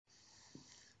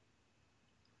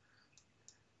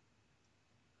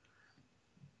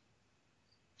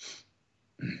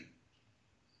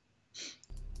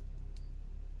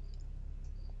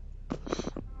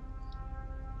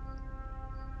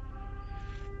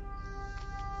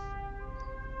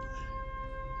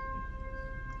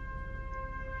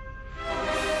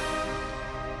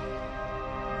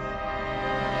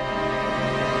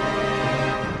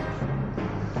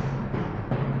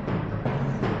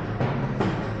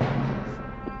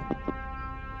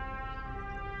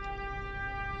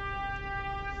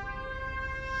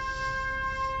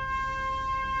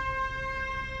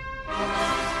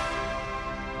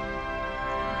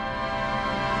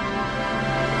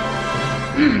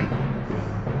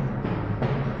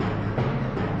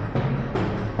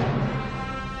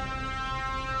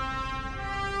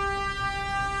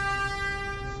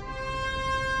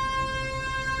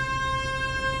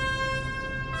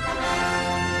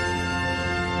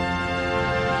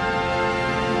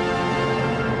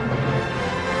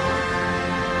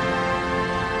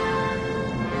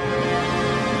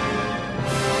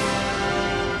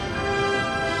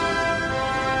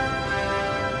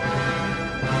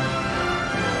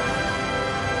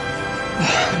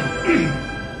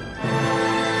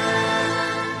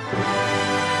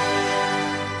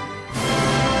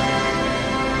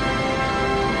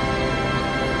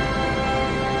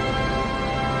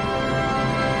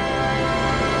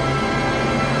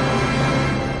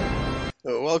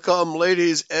Welcome,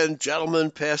 ladies and gentlemen.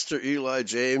 Pastor Eli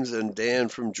James and Dan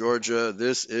from Georgia.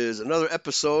 This is another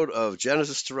episode of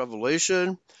Genesis to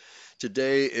Revelation.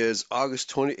 Today is August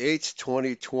 28th,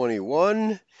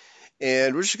 2021.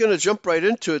 And we're just going to jump right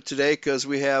into it today because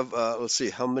we have, let's see,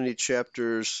 how many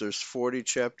chapters? There's 40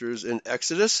 chapters in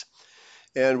Exodus.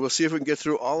 And we'll see if we can get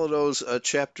through all of those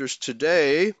chapters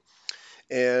today.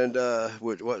 And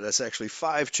that's actually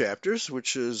 5 chapters,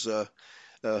 which is...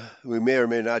 we may or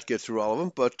may not get through all of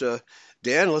them, but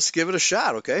Dan, let's give it a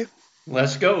shot, okay?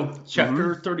 Let's go.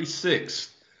 Chapter 36.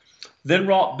 Then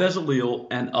wrought Bezaleel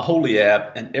and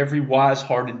Aholiab and every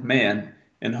wise-hearted man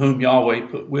in whom Yahweh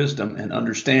put wisdom and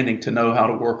understanding to know how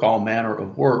to work all manner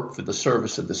of work for the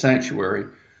service of the sanctuary,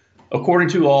 according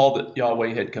to all that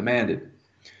Yahweh had commanded.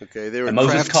 Okay, they were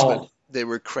craftsmen. They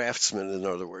were craftsmen, in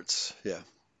other words, yeah.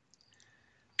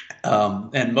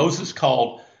 And Moses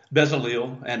called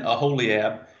Bezaleel and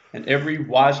Aholiab, and every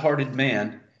wise-hearted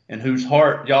man in whose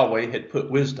heart Yahweh had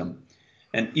put wisdom,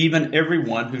 and even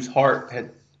everyone whose heart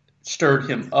had stirred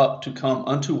him up to come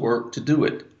unto work to do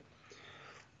it.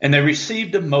 And they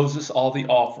received of Moses all the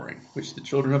offering which the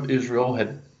children of Israel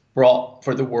had brought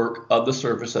for the work of the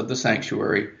service of the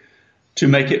sanctuary, to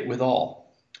make it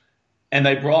withal. And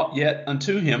they brought yet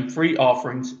unto him free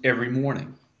offerings every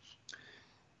morning.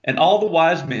 And all the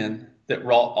wise men that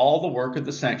wrought all the work of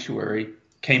the sanctuary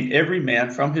came every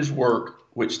man from his work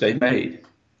which they made.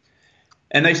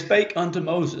 And they spake unto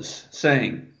Moses,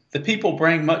 saying, The people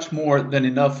bring much more than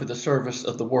enough for the service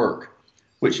of the work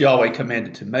which Yahweh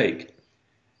commanded to make.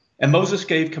 And Moses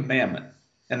gave commandment,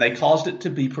 and they caused it to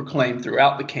be proclaimed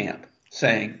throughout the camp,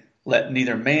 saying, Let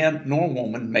neither man nor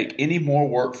woman make any more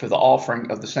work for the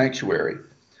offering of the sanctuary.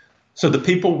 So the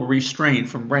people were restrained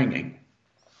from bringing,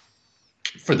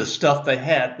 for the stuff they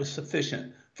had was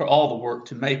sufficient for all the work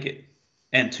to make it,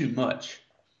 and too much.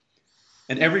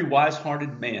 And every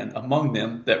wise-hearted man among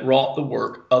them that wrought the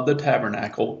work of the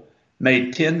tabernacle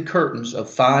made 10 curtains of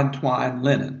fine twined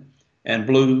linen, and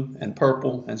blue, and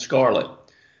purple, and scarlet.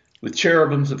 With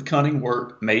cherubims of cunning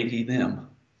work made he them.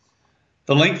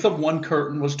 The length of one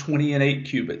curtain was 28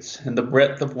 cubits, and the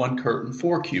breadth of one curtain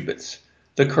 4 cubits.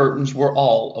 The curtains were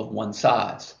all of one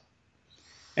size.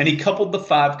 And he coupled the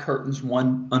 5 curtains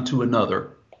one unto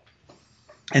another,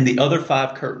 and the other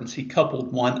 5 curtains he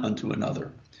coupled one unto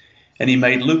another. And he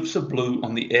made loops of blue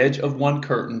on the edge of one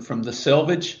curtain from the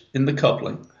selvage in the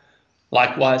coupling.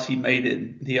 Likewise he made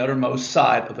in the uttermost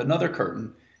side of another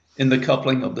curtain in the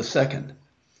coupling of the second.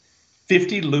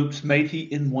 50 loops made he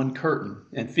in one curtain,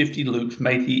 and 50 loops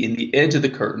made he in the edge of the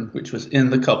curtain which was in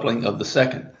the coupling of the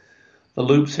second. The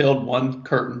loops held one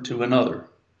curtain to another.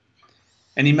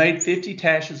 And he made 50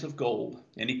 taches of gold,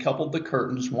 and he coupled the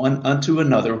curtains one unto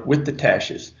another with the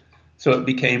taches, so it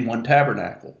became one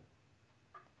tabernacle.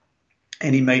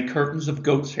 And he made curtains of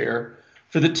goat's hair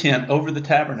for the tent over the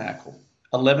tabernacle.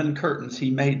 11 curtains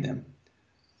he made them.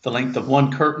 The length of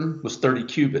one curtain was 30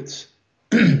 cubits,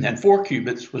 and 4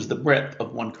 cubits was the breadth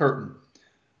of one curtain.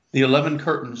 The 11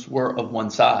 curtains were of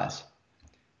one size.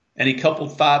 And he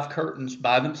coupled 5 curtains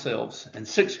by themselves, and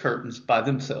 6 curtains by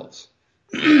themselves.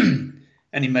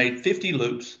 And he made 50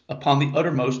 loops upon the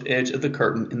uttermost edge of the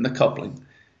curtain in the coupling,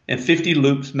 and 50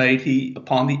 loops made he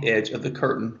upon the edge of the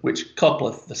curtain which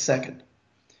coupleth the second.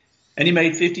 And he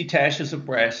made 50 taches of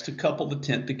brass to couple the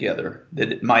tent together,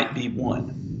 that it might be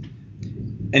one.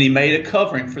 And he made a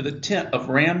covering for the tent of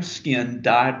ram's skin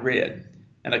dyed red,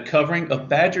 and a covering of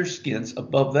badger skins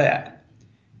above that.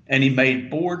 And he made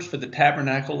boards for the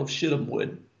tabernacle of shittim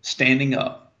wood, standing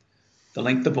up. The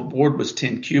length of a board was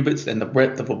 10 cubits, and the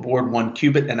breadth of a board 1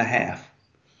 cubit and a half.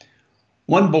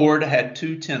 One board had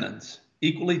 2 tenons,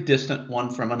 equally distant one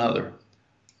from another.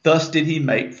 Thus did he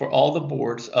make for all the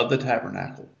boards of the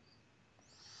tabernacle.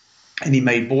 And he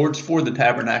made boards for the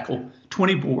tabernacle,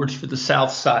 20 boards for the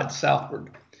south side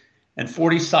southward. And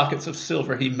 40 sockets of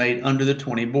silver he made under the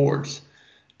 20 boards.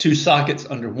 2 sockets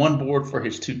under one board for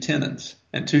his 2 tenons,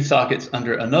 and 2 sockets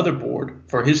under another board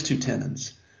for his 2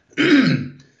 tenons.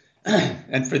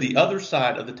 And for the other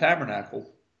side of the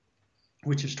tabernacle,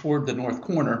 which is toward the north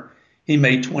corner, he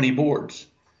made 20 boards.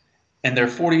 And there are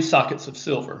 40 sockets of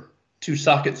silver, 2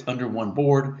 sockets under one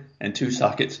board, and 2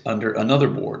 sockets under another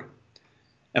board.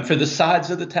 And for the sides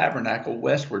of the tabernacle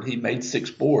westward he made 6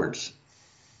 boards.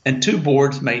 And 2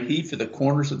 boards made he for the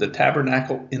corners of the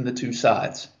tabernacle in the 2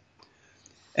 sides.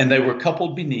 And they were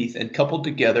coupled beneath and coupled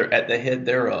together at the head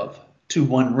thereof, to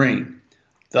one ring.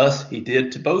 Thus he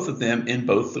did to both of them in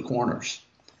both the corners.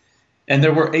 And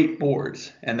there were 8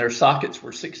 boards, and their sockets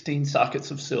were 16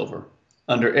 sockets of silver,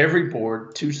 under every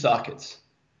board 2 sockets.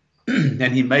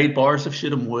 And he made bars of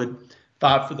shittim wood,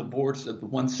 5 for the boards of the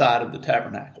one side of the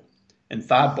tabernacle, and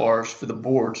 5 bars for the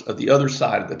boards of the other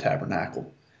side of the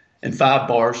tabernacle, and 5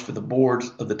 bars for the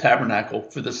boards of the tabernacle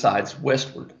for the sides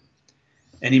westward.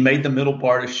 And he made the middle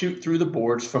bar to shoot through the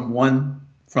boards from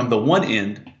the one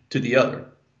end to the other.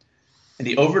 And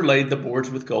he overlaid the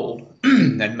boards with gold,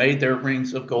 and made their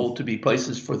rings of gold to be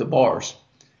places for the bars,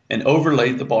 and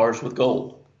overlaid the bars with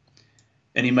gold.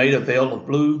 And he made a veil of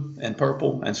blue and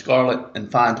purple and scarlet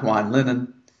and fine twined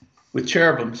linen. With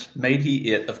cherubims made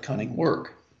he it of cunning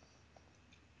work.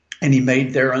 And he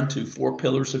made thereunto 4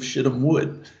 pillars of shittim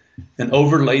wood, and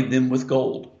overlaid them with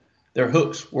gold. Their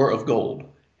hooks were of gold,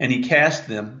 and he cast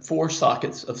them 4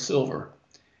 sockets of silver.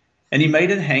 And he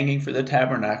made an hanging for the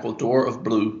tabernacle door of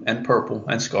blue and purple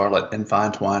and scarlet and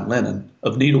fine twined linen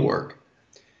of needlework,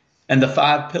 and the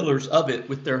 5 pillars of it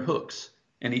with their hooks.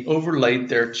 And he overlaid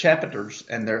their chapiters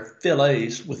and their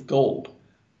fillets with gold,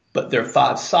 but their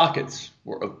 5 sockets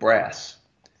were of brass.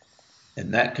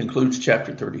 And that concludes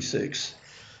chapter 36.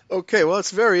 Okay, well,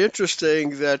 it's very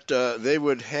interesting that they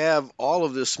would have all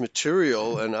of this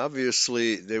material, and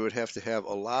obviously they would have to have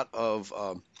a lot of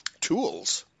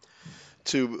tools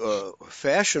to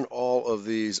fashion all of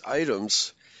these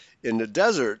items in the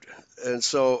desert. And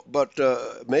so, but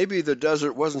maybe the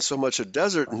desert wasn't so much a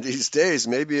desert in these days.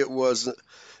 Maybe it was,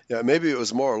 maybe it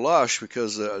was more lush,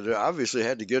 because they obviously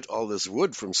had to get all this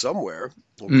wood from somewhere.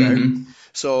 Okay,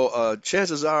 So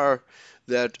chances are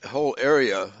that whole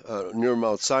area near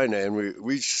Mount Sinai, and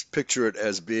we picture it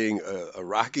as being a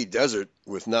rocky desert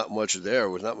with not much there,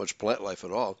 with not much plant life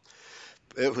at all.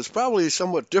 It was probably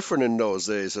somewhat different in those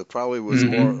days. It probably was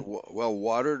more well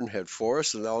watered and had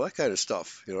forests and all that kind of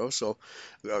stuff, So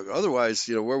otherwise,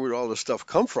 where would all this stuff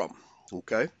come from?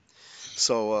 Okay,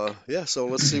 so so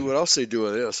let's see what else they do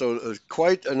with it. So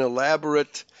quite an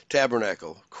elaborate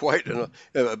tabernacle, quite a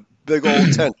big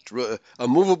old tent, a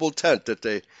movable tent that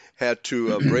they had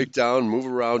to break down, move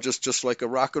around, just like a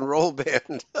rock and roll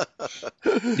band.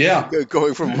 Yeah,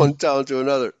 going from one town to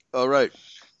another. All right.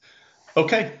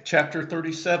 Okay, chapter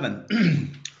 37.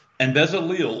 And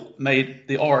Bezaleel made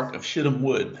the ark of shittim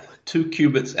wood. 2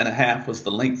 cubits and a half was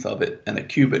the length of it, and 1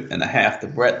 cubit and a half the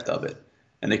breadth of it,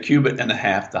 and 1 cubit and a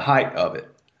half the height of it.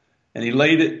 And he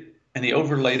laid it, and he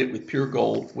overlaid it with pure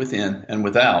gold within and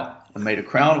without, and made a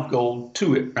crown of gold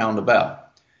to it round about.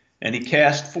 And he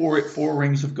cast for it 4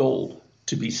 rings of gold,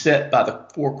 to be set by the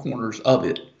 4 corners of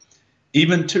it,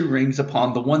 even 2 rings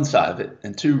upon the one side of it,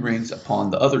 and 2 rings upon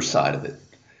the other side of it.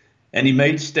 And he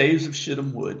made staves of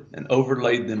shittim wood, and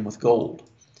overlaid them with gold.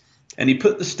 And he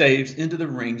put the staves into the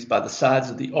rings by the sides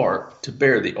of the ark, to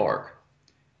bear the ark.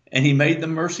 And he made the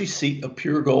mercy seat of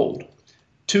pure gold.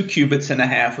 2 cubits and a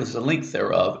half was the length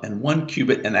thereof, and 1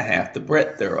 cubit and a half the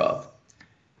breadth thereof.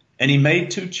 And he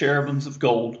made 2 cherubims of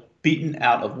gold, beaten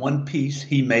out of one piece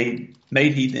he made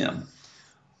he them,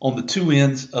 on the 2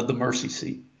 ends of the mercy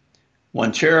seat.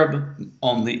 1 cherub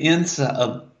on the end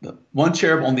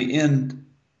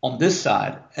on this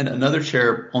side, and another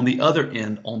cherub on the other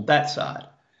end on that side.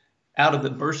 Out of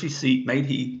the mercy seat made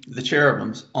he the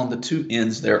cherubims on the 2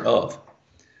 ends thereof.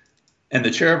 And the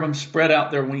cherubims spread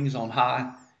out their wings on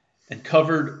high, and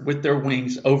covered with their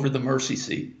wings over the mercy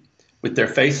seat, with their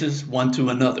faces one to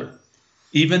another,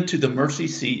 even to the mercy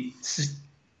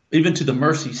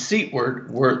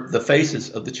seatward were the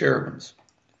faces of the cherubims.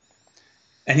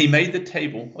 And he made the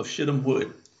table of shittim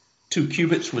wood. 2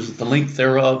 cubits was the length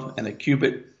thereof, and 1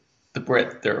 cubit the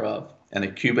breadth thereof, and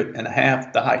 1 cubit and a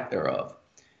half the height thereof.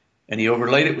 And he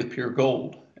overlaid it with pure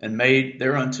gold, and made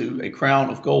thereunto a crown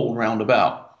of gold round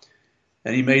about.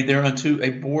 And he made thereunto a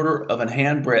border of an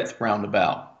handbreadth round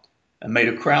about, and made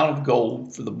a crown of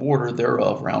gold for the border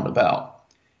thereof round about.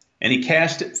 And he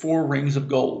cast it 4 rings of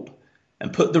gold,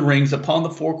 and put the rings upon the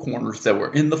 4 corners that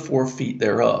were in the 4 feet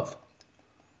thereof.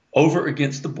 Over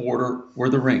against the border were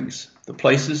the rings, the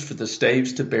places for the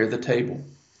staves to bear the table.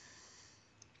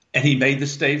 And he made the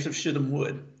staves of shittim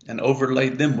wood, and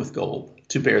overlaid them with gold,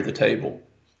 to bear the table.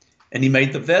 And he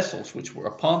made the vessels which were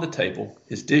upon the table,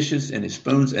 his dishes and his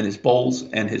spoons and his bowls,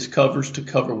 and his covers to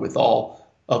cover withal,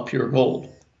 of pure gold.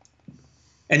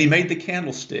 And he made the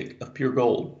candlestick of pure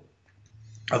gold.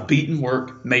 Of beaten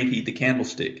work made he the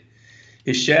candlestick.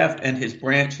 His shaft and his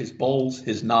branch, his bowls,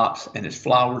 his knops, and his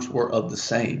flowers were of the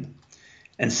same.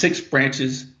 And 6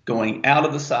 branches going out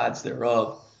of the sides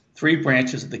thereof, 3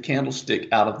 branches of the candlestick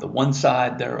out of the one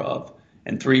side thereof,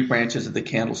 and 3 branches of the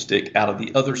candlestick out of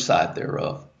the other side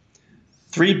thereof.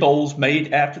 3 bowls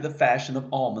made after the fashion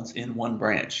of almonds in one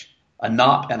branch, a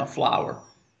knot and a flower,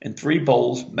 and 3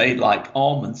 bowls made like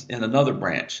almonds in another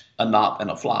branch, a knot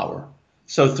and a flower.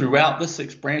 So throughout the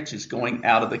 6 branches going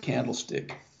out of the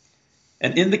candlestick.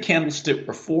 And in the candlestick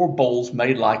were 4 bowls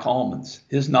made like almonds,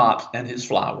 his knots and his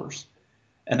flowers.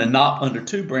 and a knot under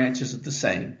 2 branches of the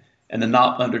same, and a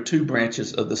knot under 2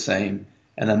 branches of the same,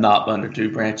 and a knot under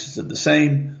 2 branches of the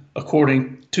same,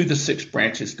 according to the 6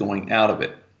 branches going out of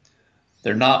it.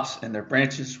 Their knots and their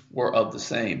branches were of the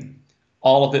same.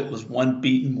 All of it was one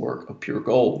beaten work of pure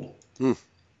gold.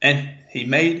 And he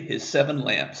made his 7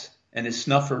 lamps, and his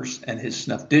snuffers and his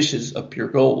snuff dishes of pure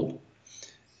gold.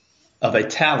 Of a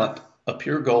talent of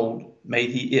pure gold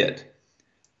made he it,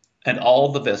 and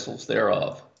all the vessels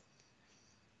thereof.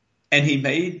 And he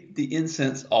made the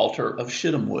incense altar of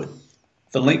shittim wood.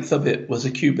 The length of it was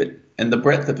a cubit, and the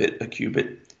breadth of it a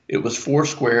cubit. It was 4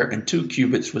 square, and 2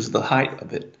 cubits was the height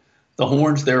of it. The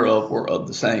horns thereof were of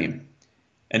the same.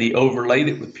 And he overlaid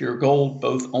it with pure gold,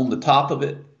 both on the top of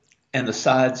it and the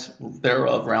sides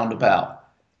thereof round about,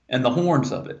 and the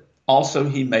horns of it. Also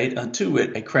he made unto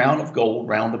it a crown of gold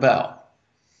round about.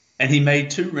 And he made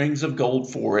 2 rings of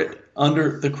gold for it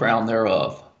under the crown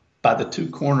thereof, by the 2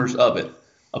 corners of it,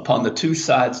 upon the 2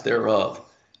 sides thereof,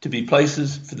 to be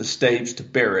places for the staves to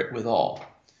bear it withal.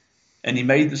 And he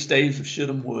made the staves of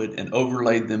shittim wood, and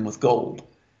overlaid them with gold.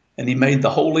 And he made the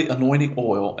holy anointing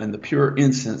oil and the pure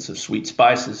incense of sweet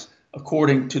spices,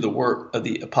 according to the work of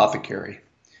the apothecary.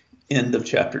 End of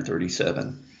chapter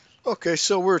 37. Okay,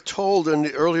 so we're told in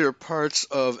the earlier parts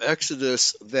of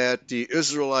Exodus that the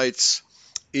Israelites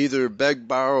either begged,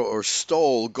 borrowed, or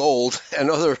stole gold and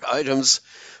other items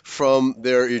from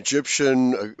their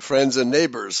Egyptian friends and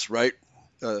neighbors, right?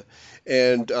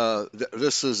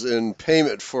 This is in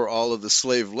payment for all of the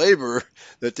slave labor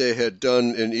that they had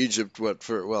done in Egypt,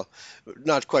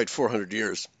 not quite 400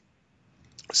 years.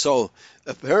 So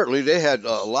apparently they had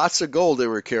lots of gold they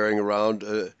were carrying around,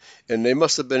 and they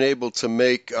must have been able to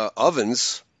make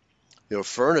ovens,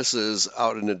 furnaces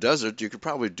out in the desert. You could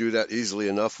probably do that easily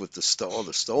enough with all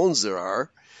the stones there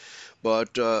are.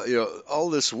 But all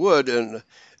this wood, and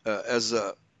as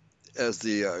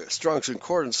the Strong's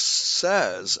Concordance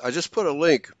says, I just put a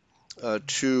link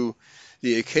to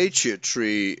the acacia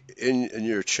tree in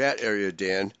your chat area,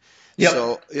 Dan. Yep.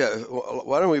 So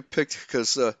why don't we pick,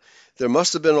 because there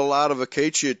must have been a lot of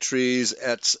acacia trees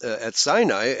at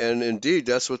Sinai, and indeed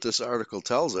that's what this article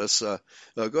tells us. Go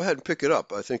ahead and pick it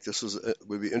up. I think this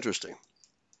would be interesting.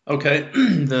 Okay,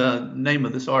 the name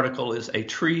of this article is A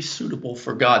Tree Suitable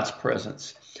for God's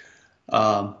Presence.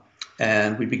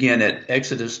 And we begin at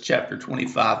Exodus chapter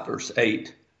 25, verse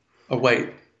 8. Oh,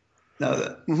 wait.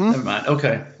 No, never mind.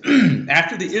 Okay.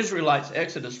 After the Israelites'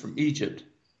 exodus from Egypt,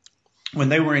 when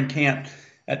they were encamped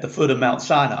at the foot of Mount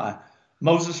Sinai,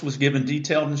 Moses was given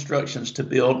detailed instructions to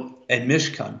build a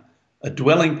Mishkan, a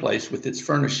dwelling place with its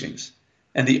furnishings,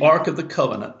 and the Ark of the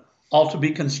Covenant, all to be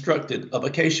constructed of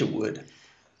acacia wood.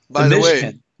 By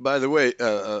the way,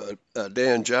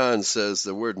 Dan John says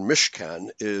the word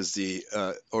Mishkan is the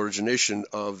origination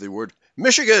of the word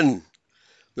Michigan,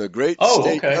 the great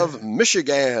state of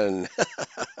Michigan.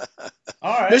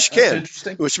 All right, Mishkan, that's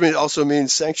interesting. which also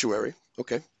means sanctuary.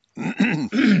 Okay.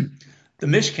 The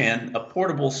Mishkan, a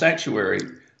portable sanctuary,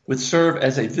 would serve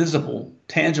as a visible,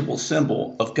 tangible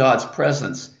symbol of God's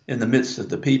presence in the midst of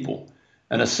the people,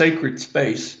 and a sacred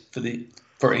space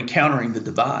for encountering the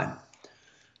divine.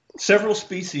 Several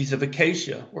species of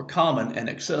acacia were common and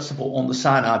accessible on the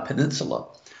Sinai Peninsula,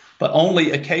 but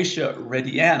only Acacia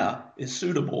radiana is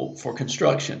suitable for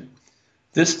construction.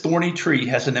 This thorny tree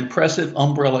has an impressive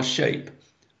umbrella shape,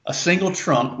 a single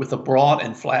trunk with a broad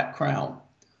and flat crown.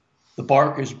 The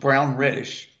bark is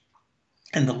brown-reddish,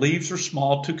 and the leaves are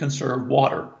small to conserve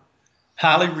water.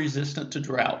 Highly resistant to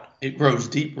drought, it grows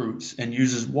deep roots and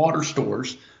uses water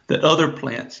stores that other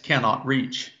plants cannot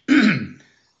reach.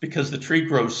 Because the tree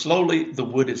grows slowly, the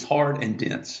wood is hard and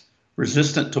dense,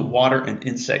 resistant to water and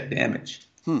insect damage.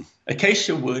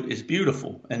 Acacia wood is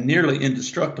beautiful and nearly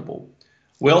indestructible,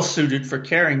 well suited for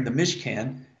carrying the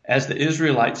Mishkan as the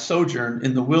Israelites sojourned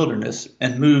in the wilderness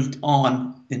and moved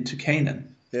on into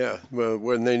Canaan. Yeah, well,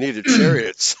 when they needed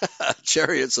chariots,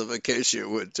 chariots of acacia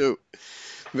wood too.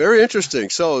 Very interesting.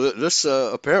 So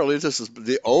apparently this is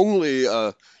the only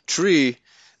tree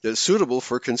that's suitable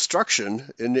for construction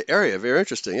in the area. Very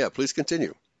interesting. Yeah, please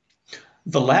continue.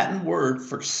 The Latin word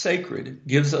for sacred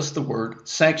gives us the word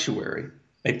sanctuary,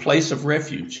 a place of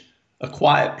refuge, a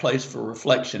quiet place for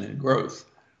reflection and growth,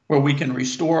 where we can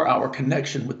restore our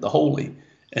connection with the holy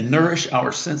and nourish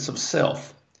our sense of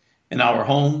self. In our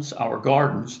homes, our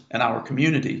gardens, and our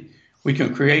community, we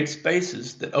can create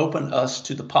spaces that open us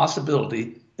to the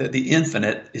possibility that the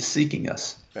infinite is seeking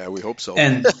us. Yeah, we hope so.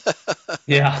 And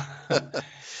yeah.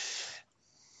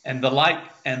 And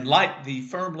like the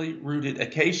firmly rooted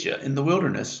acacia in the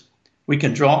wilderness, we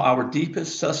can draw our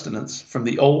deepest sustenance from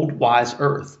the old wise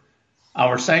earth,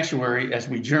 our sanctuary as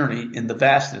we journey in the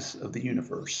vastness of the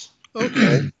universe.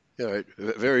 Okay. All right.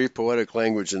 Very poetic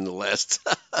language in the last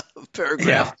paragraph,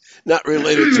 Yeah, not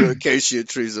related to acacia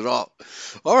trees at all.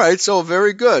 All right. So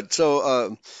very good.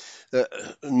 So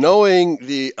knowing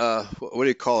the what do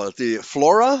you call it? The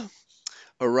flora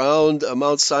around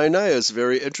Mount Sinai is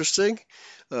very interesting.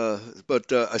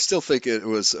 But I still think it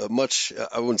was much,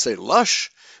 I wouldn't say lush,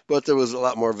 but there was a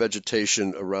lot more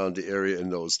vegetation around the area in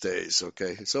those days.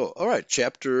 Okay. So, all right.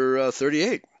 Chapter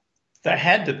 38. that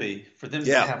had to be for them to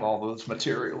Yeah, have all those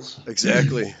materials.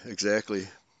 exactly. Exactly.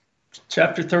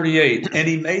 Chapter 38. And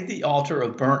he made the altar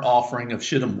of burnt offering of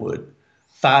shittim wood.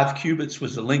 5 cubits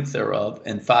was the length thereof,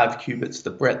 and 5 cubits the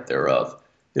breadth thereof.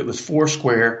 It was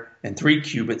foursquare, and 3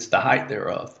 cubits the height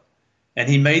thereof. And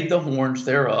he made the horns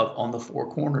thereof on the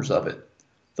 4 corners of it.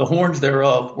 The horns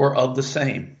thereof were of the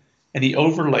same, and he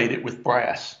overlaid it with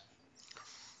brass.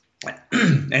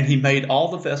 And he made all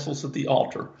the vessels of the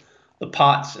altar, the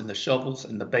pots and the shovels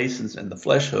and the basins and the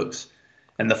flesh hooks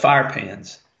and the fire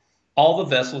pans. All the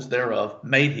vessels thereof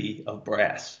made he of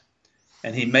brass.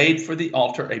 And he made for the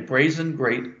altar a brazen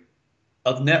grate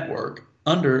of network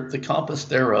under the compass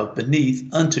thereof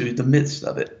beneath unto the midst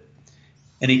of it.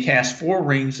 And he cast 4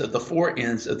 rings of the 4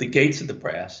 ends of the gates of the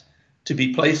brass to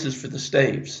be places for the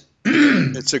staves.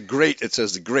 It's a grate. It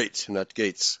says the grate, not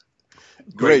gates.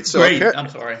 Great. So Great. I'm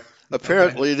sorry. Okay.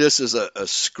 apparently this is a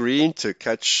screen to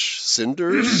catch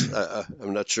cinders.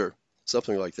 I'm not sure.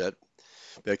 Something like that.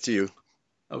 Back to you.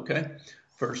 Okay.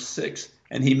 Verse 6.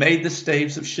 And he made the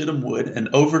staves of shittim wood and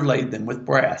overlaid them with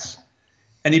brass.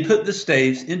 And he put the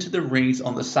staves into the rings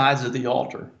on the sides of the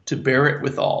altar to bear it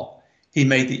withal. He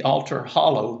made the altar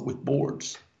hollow with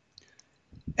boards.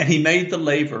 And he made the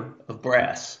laver of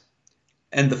brass,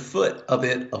 and the foot of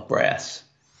it of brass,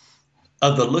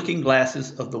 of the looking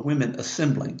glasses of the women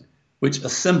assembling, which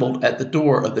assembled at the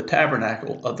door of the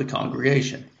tabernacle of the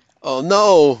congregation. Oh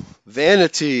no,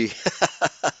 vanity.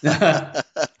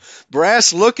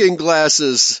 Brass looking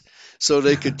glasses so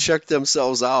they could check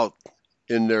themselves out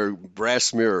in their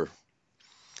brass mirror.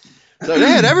 So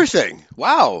they had everything.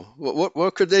 Wow.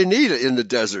 What could they need in the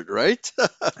desert, right?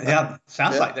 Yeah,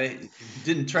 sounds Yeah. like they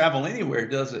didn't travel anywhere,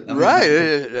 does it? I mean,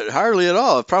 Right. Hardly at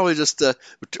all. Probably just,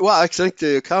 well, I think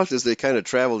the account is they kind of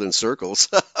traveled in circles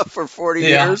for 40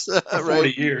 yeah, years, for right?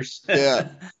 40 years. Yeah.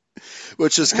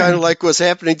 Which is kind of like what's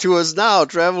happening to us now,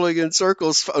 traveling in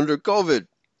circles under COVID.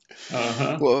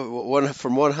 Uh-huh. Well,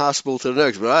 from one hospital to the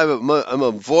next. But I'm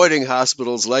avoiding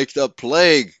hospitals like the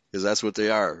plague, because that's what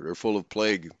they are. They're full of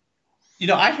plague.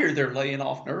 I hear they're laying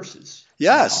off nurses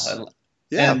Yes. now.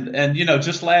 Yeah. And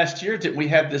just last year did we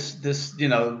have this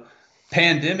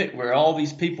pandemic where all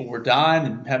these people were dying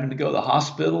and having to go to the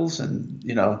hospitals, and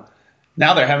now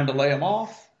they're having to lay them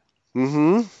off.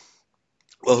 Mm-hmm.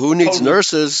 Well, who needs Totally.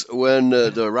 nurses when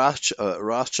the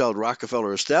Rothschild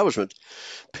Rockefeller establishment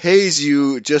pays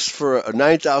you just for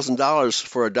 $9,000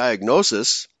 for a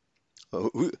diagnosis?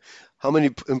 How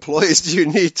many employees do you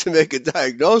need to make a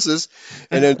diagnosis,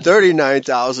 and then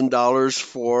 $39,000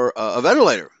 for a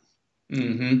ventilator?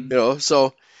 Mm-hmm.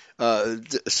 So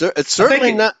it's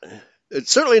certainly not.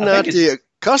 It's certainly I not think it's the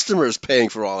customers paying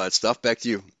for all that stuff. Back to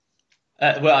you.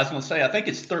 well, I was going to say I think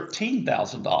it's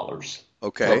 $13,000 for a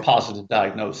Okay. positive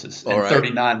diagnosis All and right.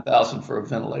 39,000 for a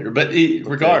ventilator. But Okay.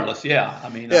 regardless, yeah, I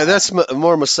mean, Yeah, that's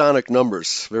more Masonic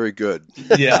numbers. Very good.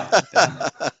 yeah.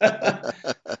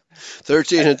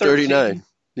 13 At and 13, 39.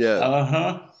 Yeah.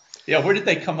 uh-huh. Yeah, where did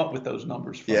they come up with those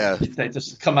numbers from? Yeah. Did they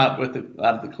just come out with it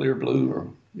out of the clear blue,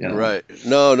 or Right.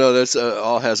 No, that's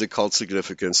all has a cult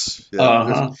significance. Yeah.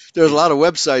 Uh-huh. There's a lot of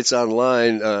websites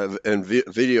online and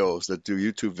videos that do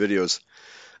YouTube videos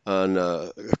on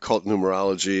occult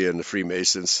numerology and the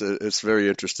Freemasons. It's very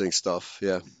interesting stuff.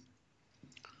 Yeah.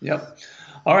 Yep.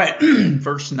 All right.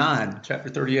 Verse 9, chapter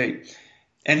 38.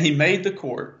 And he made the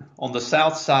court on the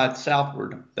south side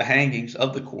southward. The hangings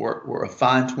of the court were of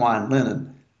fine twined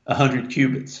linen, 100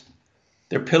 cubits.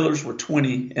 Their pillars were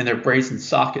 20, and their brazen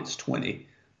sockets 20.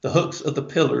 The hooks of the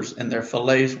pillars and their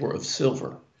fillets were of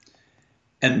silver.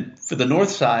 And for the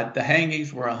north side, the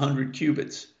hangings were 100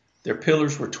 cubits. Their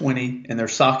pillars were 20, and their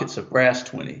sockets of brass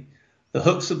 20. The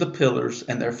hooks of the pillars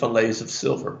and their fillets of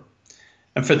silver.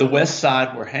 And for the west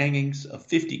side were hangings of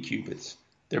 50 cubits,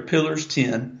 their pillars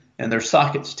 10, and their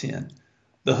sockets 10.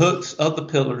 The hooks of the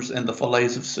pillars and the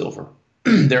fillets of silver,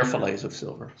 their fillets of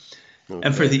silver. Okay.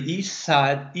 And for the east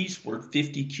side, eastward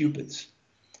 50 cubits.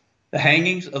 The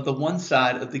hangings of the one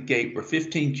side of the gate were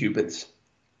 15 cubits,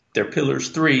 their pillars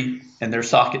 3, and their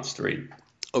sockets 3.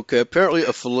 Okay. Apparently,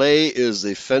 a fillet is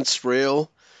a fence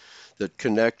rail that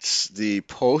connects the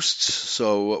posts.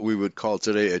 So what we would call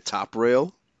today a top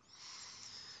rail.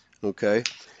 Okay.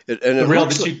 And The it rail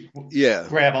looks that like, you yeah,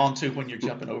 grab onto when you're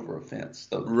jumping over a fence,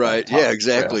 the right. Yeah, top rail.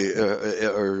 exactly.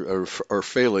 Or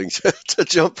failing to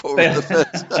jump over the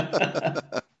fence.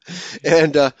 Yeah.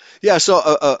 And yeah,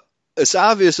 so it's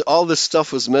obvious all this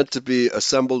stuff was meant to be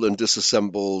assembled and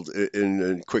disassembled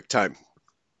in quick time.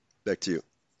 Back to you.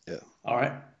 Yeah. All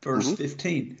right, verse Hmm.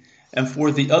 15. And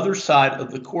for the other side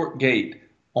of the court gate,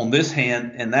 on this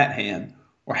hand and that hand,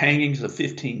 were hangings of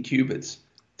 15 cubits,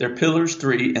 their pillars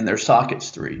 3 and their sockets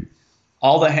 3.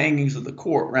 All the hangings of the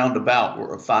court round about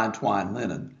were of fine twined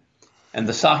linen, and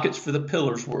the sockets for the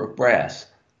pillars were of brass,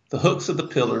 the hooks of the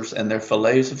pillars and their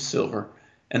fillets of silver,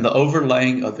 and the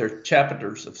overlaying of their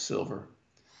chapiters of silver.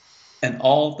 And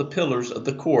all the pillars of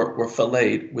the court were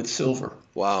filleted with silver.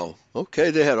 Wow.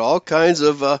 Okay, they had all kinds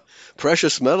of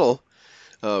precious metal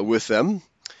with them,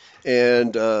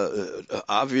 and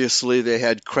obviously they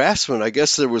had craftsmen. I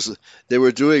guess they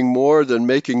were doing more than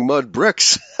making mud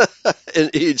bricks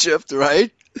in Egypt,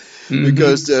 right?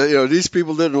 Because Mm-hmm. these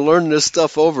people didn't learn this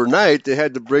stuff overnight. They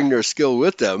had to bring their skill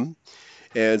with them.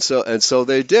 And so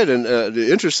they did. And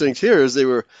the interesting here is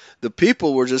the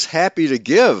people were just happy to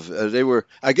give. They were,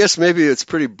 I guess maybe it's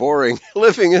pretty boring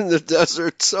living in the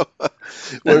desert. So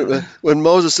when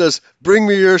Moses says, "Bring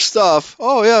me your stuff,"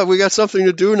 oh yeah, we got something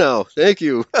to do now. Thank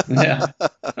you. Yeah.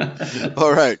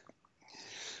 All right.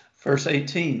 Verse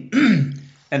 18.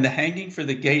 And the hanging for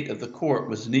the gate of the court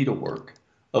was needlework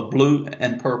of blue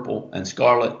and purple and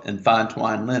scarlet and fine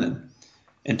twined linen.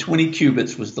 And 20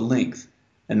 cubits was the length,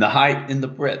 and the height in the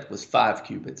breadth was 5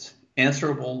 cubits,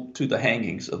 answerable to the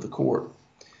hangings of the court.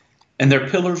 And their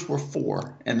pillars were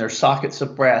 4, and their sockets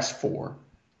of brass 4,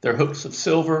 their hooks of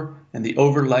silver, and the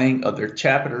overlaying of their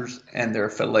chapiters and their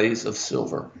fillets of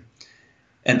silver.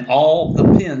 And all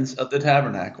the pins of the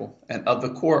tabernacle and of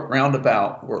the court round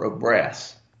about were of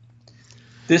brass.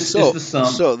 This is So the sum.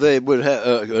 so they would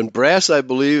have, and brass, I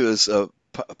believe, is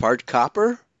part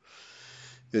copper.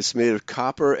 It's made of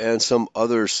copper and some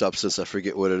other substance. I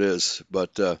forget what it is,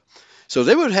 but so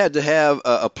they would have had to have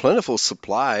a plentiful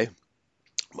supply,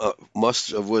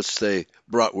 most of which they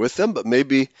brought with them. But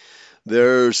maybe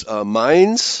there's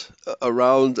mines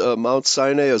around Mount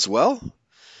Sinai as well.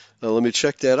 Let me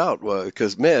check that out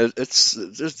because man, this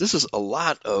is a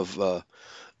lot of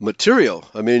material.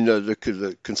 I mean,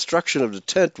 the construction of the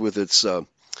tent with its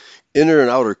inner and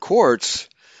outer courts,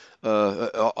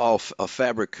 all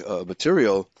fabric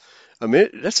material. I mean,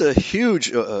 that's a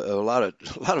huge, a lot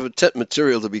of tent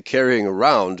material to be carrying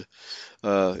around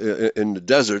in the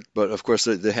desert. But of course,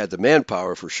 they had the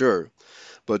manpower for sure.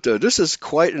 But this is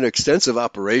quite an extensive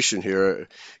operation here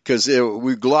because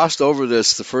we glossed over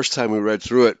this the first time we read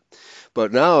through it.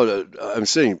 But now I'm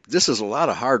saying this is a lot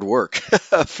of hard work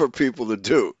for people to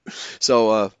do.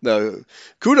 So now,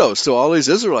 kudos to all these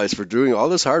Israelites for doing all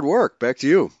this hard work. Back to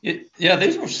you. Yeah,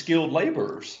 these were skilled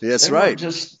laborers. That's They weren't right.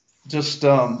 just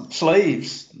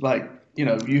slaves like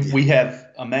we have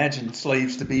imagined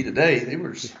slaves to be today. They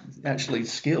were actually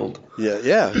skilled.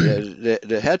 Yeah.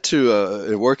 They had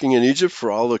to, working in Egypt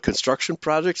for all the construction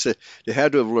projects, they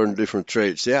had to have learned different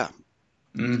trades. Yeah.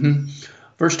 Hmm.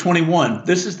 Verse 21.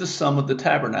 This is the sum of the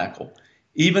tabernacle,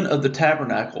 even of the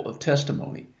tabernacle of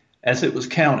testimony, as it was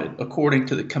counted according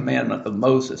to the commandment of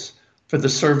Moses for the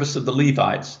service of the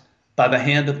Levites by the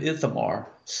hand of Ithamar,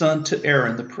 son to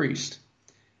Aaron the priest.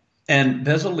 And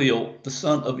Bezaleel, the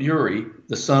son of Uri,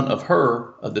 the son of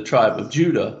Hur, of the tribe of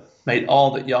Judah, made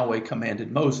all that Yahweh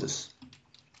commanded Moses.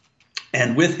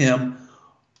 And with him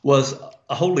was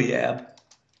Aholiab,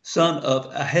 son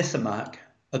of Ahisamach,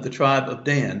 of the tribe of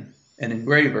Dan, an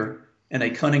engraver, and a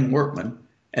cunning workman,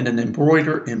 and an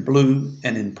embroiderer in blue,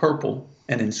 and in purple,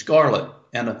 and in scarlet,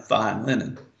 and of fine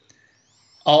linen.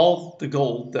 All the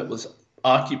gold that was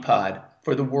occupied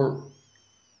for the work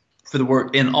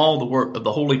in all the work of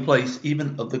the holy place,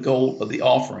 even of the gold of the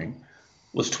offering,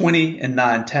 was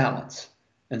 29 talents,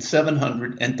 and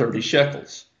 730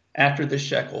 shekels, after the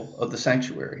shekel of the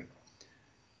sanctuary.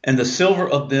 And the silver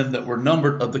of them that were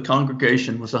numbered of the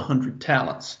congregation was 100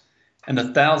 talents, and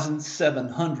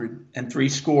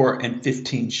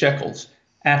 1,760 shekels,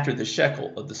 after the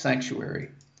shekel of the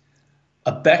sanctuary.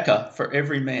 A bekah for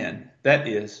every man, that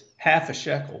is, half a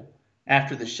shekel,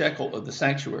 after the shekel of the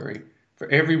sanctuary, for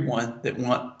every one that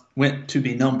went to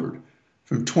be numbered,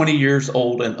 from 20 years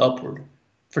old and upward,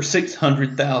 for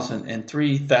 600,000 and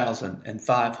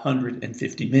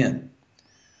 3,550 men.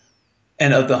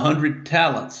 And of the 100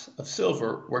 talents of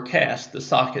silver were cast the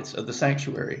sockets of the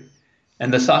sanctuary,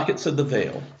 and the sockets of the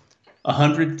veil,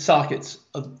 100 sockets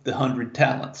of the 100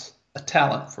 talents, a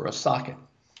talent for a socket.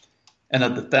 And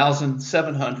of the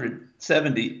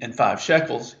 1,775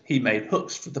 shekels he made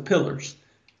hooks for the pillars,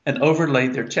 and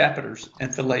overlaid their chapiters,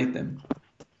 and filleted them.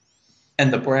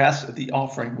 And the brass of the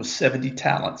offering was 70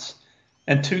 talents,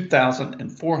 and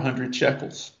 2,400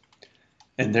 shekels.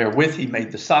 And therewith he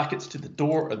made the sockets to the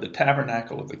door of the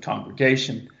tabernacle of the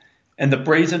congregation, and the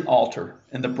brazen altar,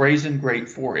 and the brazen grate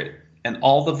for it, and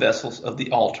all the vessels of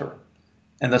the altar,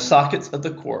 and the sockets of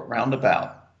the court round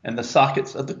about, and the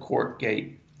sockets of the court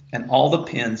gate, and all the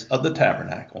pins of the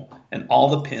tabernacle, and all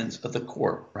the pins of the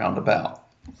court round about.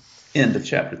 End of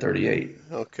chapter 38.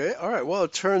 Okay, all right. Well,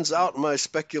 it turns out my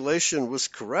speculation was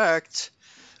correct.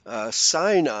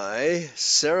 Sinai,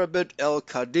 Serabit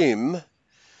el-Kadim,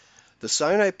 the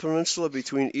Sinai Peninsula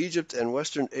between Egypt and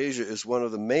Western Asia is one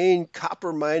of the main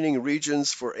copper mining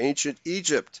regions for ancient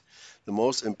Egypt. The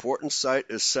most important site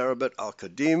is Serabit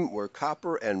al-Kadim, where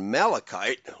copper and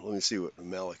malachite, let me see what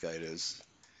malachite is.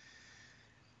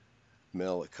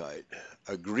 Malachite,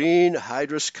 a green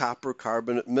hydrous copper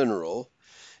carbonate mineral.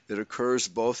 It occurs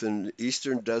both in the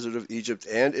eastern desert of Egypt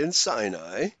and in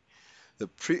Sinai.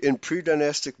 In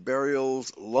pre-dynastic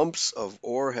burials, lumps of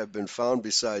ore have been found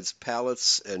besides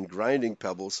pallets and grinding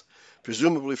pebbles,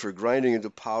 presumably for grinding into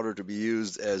powder to be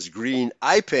used as green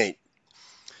eye paint.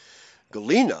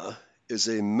 Galena is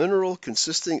a mineral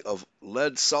consisting of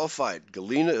lead sulfide.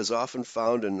 Galena is often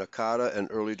found in Naqada and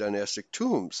early dynastic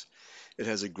tombs. It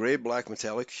has a gray-black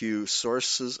metallic hue.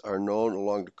 Sources are known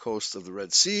along the coast of the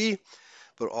Red Sea,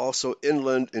 but also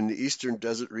inland in the eastern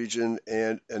desert region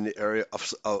and in the area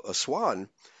of Aswan.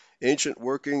 Ancient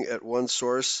working at one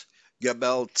source,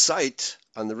 Gebel Tzait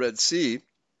on the Red Sea,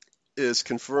 is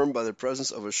confirmed by the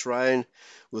presence of a shrine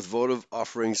with votive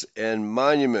offerings and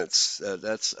monuments.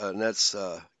 That's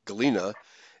galena.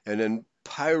 And then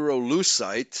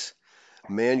pyrolusite,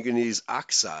 manganese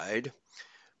oxide.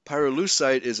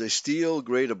 Pyrolusite is a steel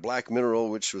grade of black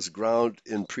mineral which was ground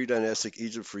in pre-dynastic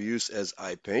Egypt for use as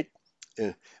eye paint.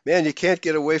 Man, you can't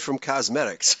get away from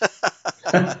cosmetics.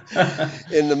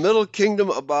 In the Middle Kingdom,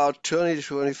 about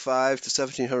 2025 to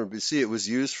 1700 BC, it was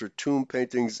used for tomb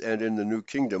paintings, and in the New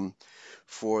Kingdom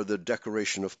for the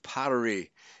decoration of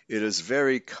pottery. It is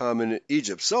very common in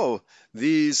Egypt. So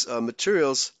these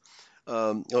materials,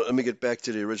 let me get back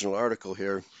to the original article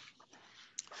here.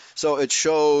 So it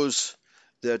shows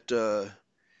that,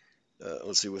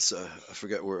 let's see, I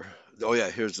forget where, oh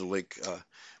yeah, here's the link.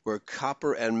 Where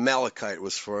copper and malachite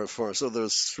was formed. So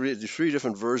there's three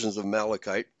different versions of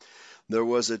malachite. There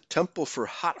was a temple for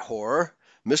Hathor,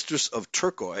 mistress of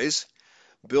turquoise,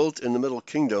 built in the Middle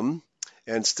Kingdom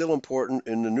and still important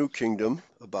in the New Kingdom,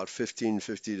 about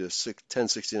 1550 to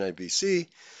 1069 BC.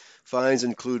 Finds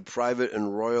include private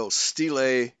and royal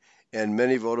stelae and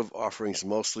many votive offerings,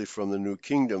 mostly from the New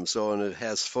Kingdom. So, and it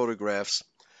has photographs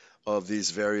of these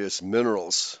various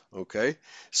minerals. Okay,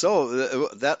 so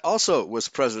that also was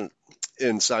present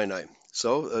in Sinai.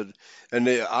 So, and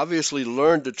they obviously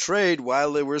learned to trade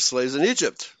while they were slaves in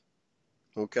Egypt.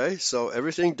 Okay, so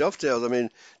everything dovetails. I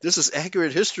mean, this is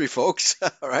accurate history, folks.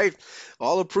 All right,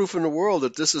 all the proof in the world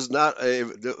that this is not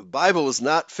the Bible is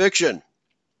not fiction.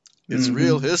 It's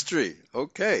real history.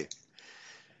 Okay,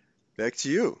 back to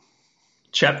you.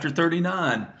 Chapter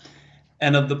 39.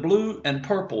 And of the blue and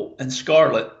purple and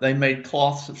scarlet they made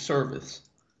cloths of service,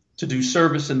 to do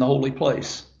service in the holy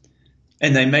place.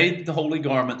 And they made the holy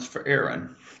garments for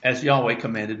Aaron, as Yahweh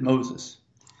commanded Moses.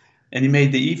 And he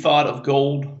made the ephod of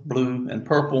gold, blue, and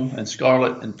purple, and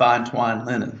scarlet, and fine twined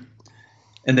linen.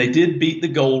 And they did beat the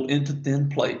gold into thin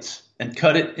plates, and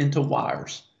cut it into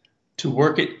wires, to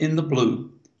work it in the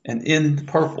blue, and in the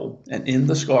purple, and in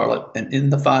the scarlet, and in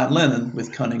the fine linen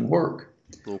with cunning work.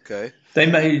 Okay. They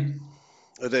made...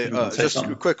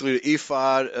 just quickly, the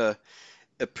ephod,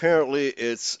 apparently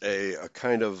it's a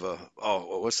kind of,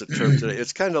 what's the term today?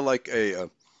 It's kind of like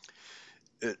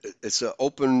it's an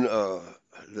open,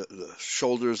 the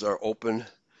shoulders are open.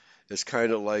 It's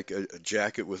kind of like a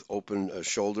jacket with open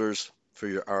shoulders for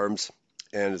your arms,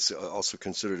 and it's also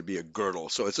considered to be a girdle.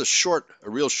 So it's a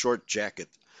real short jacket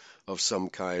of some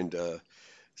kind,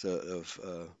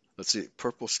 let's see,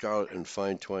 purple, scarlet, and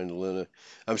fine twined linen.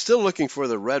 I'm still looking for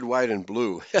the red, white, and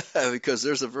blue because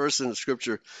there's a verse in the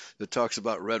scripture that talks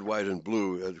about red, white, and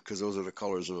blue because those are the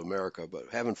colors of America, but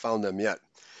haven't found them yet.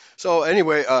 So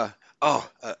anyway, a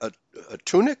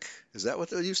tunic, is that what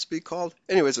they used to be called?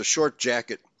 Anyway, it's a short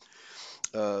jacket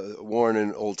worn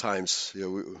in old times.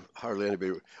 Hardly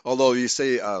anybody, although you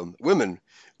say women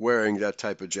wearing that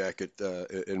type of jacket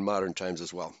in modern times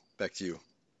as well. Back to you.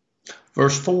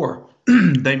 Verse 4,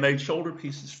 they made shoulder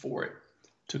pieces for it,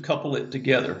 to couple it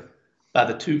together. By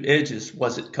the two edges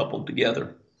was it coupled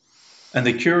together. And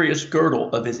the curious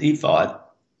girdle of his ephod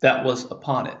that was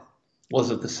upon it was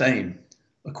of the same,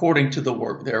 according to the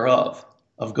work thereof,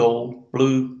 of gold,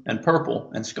 blue, and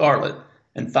purple, and scarlet,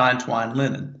 and fine twined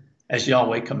linen, as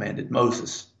Yahweh commanded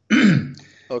Moses. And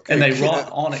Okay, they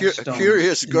wrought onyx a stones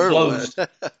curious girdle. enclosed.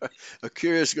 A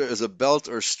curious girdle is a belt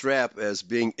or strap as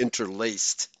being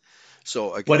interlaced.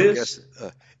 So I What guess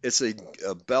is? it's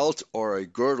a belt or a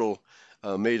girdle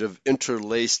made of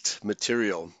interlaced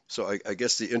material. So I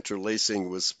guess the interlacing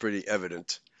was pretty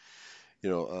evident,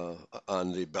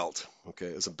 on the belt. Okay,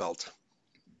 it's a belt.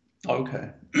 Okay.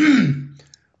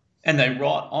 And they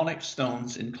wrought onyx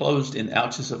stones enclosed in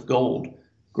ouches of gold,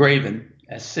 graven,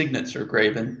 as signets are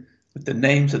graven, with the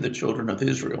names of the children of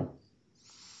Israel.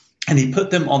 And he put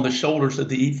them on the shoulders of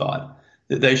the ephod,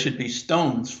 that they should be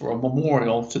stones for a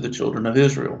memorial to the children of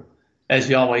Israel, as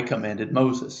Yahweh commanded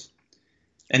Moses.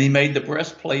 And he made the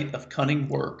breastplate of cunning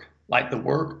work, like the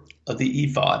work of the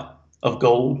ephod, of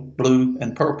gold, blue,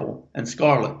 and purple, and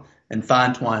scarlet, and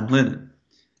fine twined linen.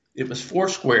 It was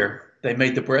foursquare. They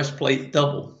made the breastplate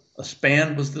double. A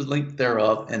span was the length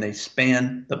thereof, and a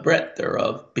span the breadth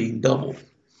thereof, being doubled.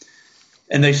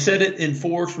 And they set it in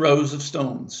 4 rows of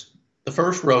stones. The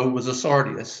first row was a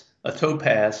sardius, a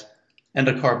topaz, and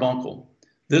a carbuncle.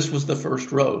 This was the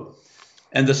first row.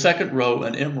 And the second row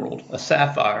an emerald, a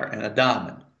sapphire, and a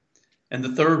diamond. And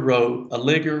the third row a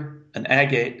ligure, an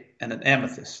agate, and an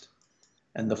amethyst.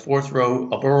 And the fourth row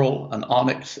a beryl, an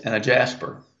onyx, and a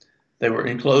jasper. They were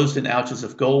enclosed in ouches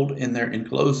of gold in their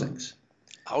enclosings.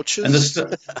 Ouches? And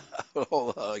the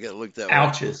Hold on, I gotta look that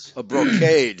ouches. one.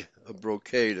 A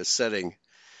brocade, a setting.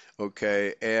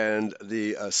 Okay, and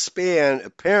the span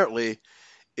apparently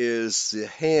is the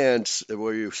hand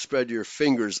where you spread your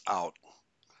fingers out,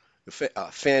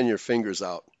 fan your fingers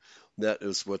out. That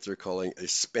is what they're calling a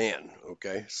span.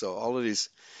 Okay, so all of this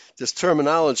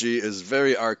terminology is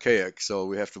very archaic, so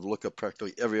we have to look up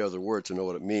practically every other word to know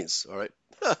what it means. All right.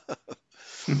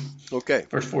 Okay.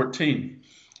 Verse 14.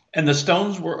 And the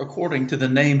stones were according to the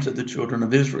names of the children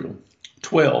of Israel,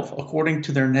 12 according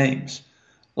to their names,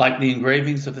 like the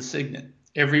engravings of a signet,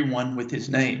 every one with his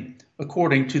name,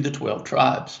 according to the 12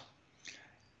 tribes.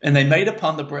 And they made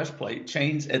upon the breastplate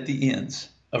chains at the ends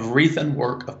of wreathen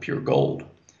work of pure gold.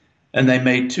 And they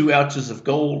made 2 ouches of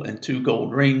gold and 2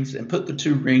 gold rings, and put the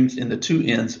 2 rings in the 2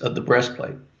 ends of the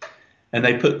breastplate. And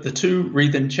they put the 2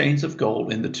 wreathen chains of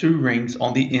gold in the 2 rings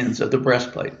on the ends of the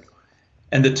breastplate.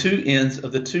 And the 2 ends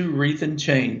of the 2 wreathen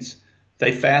chains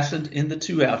they fastened in the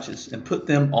 2 ouches, and put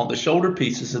them on the shoulder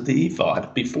pieces of the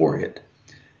ephod before it.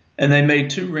 And they made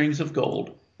 2 rings of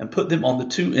gold, and put them on the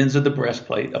 2 ends of the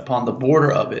breastplate upon the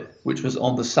border of it, which was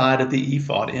on the side of the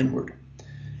ephod inward.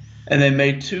 And they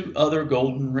made 2 other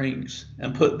golden rings,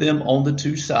 and put them on the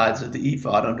 2 sides of the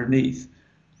ephod underneath,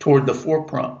 toward the fore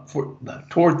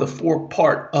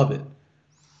part of it,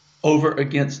 over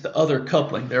against the other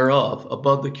coupling thereof,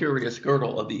 above the curious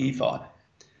girdle of the ephod.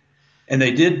 And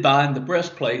they did bind the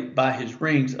breastplate by his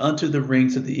rings unto the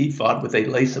rings of the ephod with a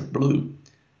lace of blue,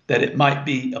 that it might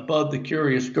be above the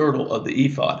curious girdle of the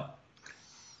ephod,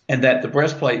 and that the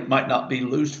breastplate might not be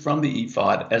loosed from the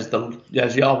ephod, as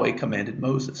Yahweh commanded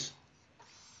Moses.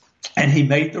 And he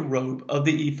made the robe of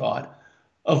the ephod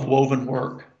of woven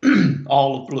work,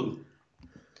 all of blue.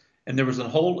 And there was a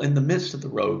hole in the midst of the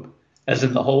robe, as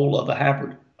in the hole of a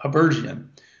habergeon,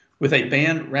 with a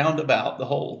band round about the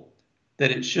hole, that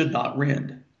it should not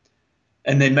rend.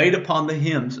 And they made upon the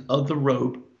hems of the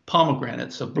robe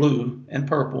pomegranates of blue and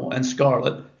purple and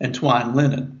scarlet and twined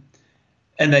linen.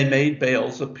 And they made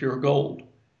bales of pure gold,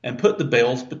 and put the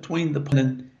bales between the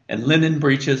linen and linen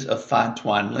breeches of fine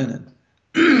twined linen,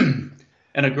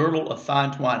 and a girdle of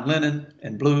fine twined linen,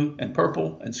 and blue and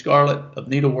purple and scarlet of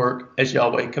needlework, as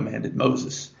Yahweh commanded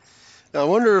Moses. Now, I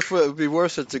wonder if it would be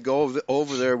worth it to go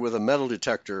over there with a metal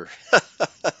detector.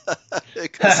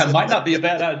 Might not be a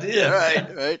bad idea.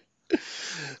 Right.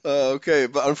 Okay,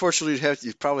 but unfortunately,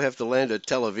 you probably have to land at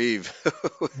Tel Aviv.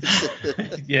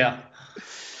 Yeah.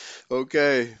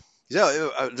 Okay.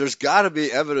 Yeah, there's got to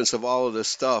be evidence of all of this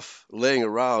stuff laying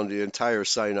around the entire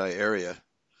Sinai area,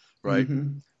 right?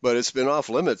 Mm-hmm. But it's been off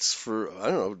limits for, I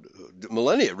don't know,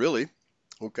 millennia, really.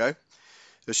 Okay.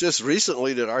 It's just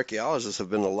recently that archaeologists have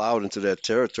been allowed into that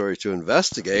territory to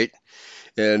investigate.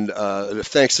 And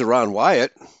thanks to Ron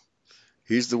Wyatt,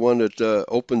 he's the one that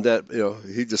opened that,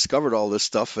 he discovered all this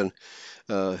stuff, and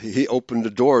he opened the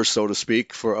doors, so to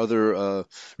speak, for other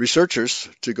researchers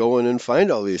to go in and find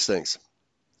all these things.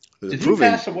 Did he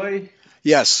pass away?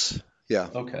 Yes. Yeah.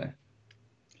 Okay.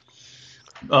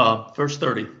 Verse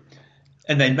 30.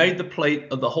 And they made the plate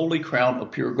of the holy crown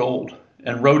of pure gold,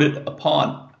 and wrote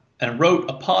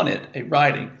upon it a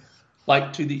writing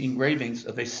like to the engravings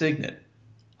of a signet,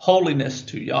 holiness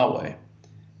to Yahweh.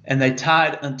 And they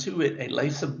tied unto it a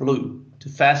lace of blue, to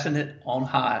fasten it on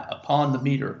high upon the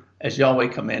meter, as Yahweh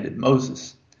commanded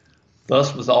Moses.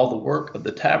 Thus was all the work of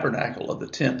the tabernacle of the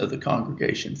tent of the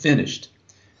congregation finished.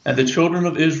 And the children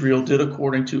of Israel did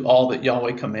according to all that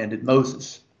Yahweh commanded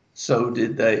Moses. So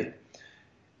did they.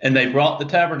 And they brought the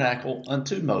tabernacle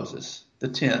unto Moses, the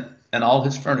tent, and all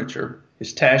his furniture,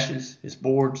 his taches, his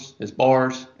boards, his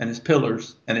bars, and his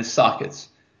pillars, and his sockets,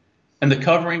 and the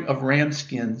covering of ram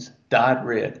skins dyed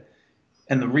red,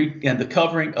 and the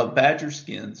covering of badger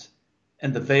skins,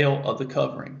 and the veil of the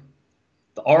covering,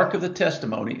 the ark of the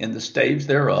testimony, and the staves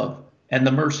thereof, and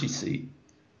the mercy seat,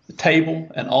 the table,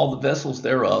 and all the vessels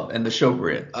thereof, and the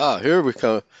showbread. Here we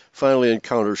finally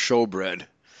encounter showbread.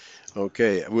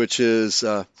 Okay, which is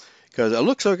because it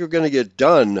looks like we're going to get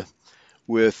done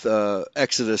with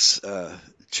Exodus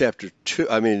chapter 2.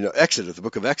 Exodus, the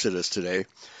book of Exodus today.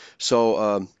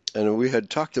 So, and we had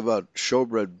talked about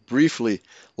showbread briefly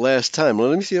last time.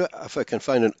 Let me see if I can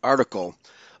find an article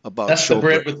about That's showbread. The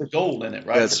bread with the gold in it,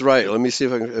 right? That's right. Let me see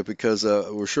if I can, because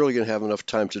we're surely going to have enough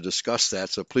time to discuss that.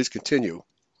 So please continue.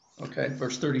 Okay,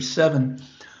 verse 37.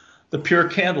 The pure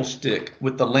candlestick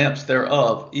with the lamps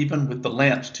thereof, even with the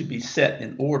lamps to be set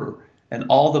in order, and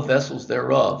all the vessels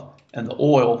thereof, and the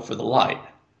oil for the light,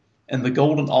 and the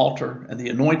golden altar, and the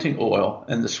anointing oil,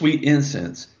 and the sweet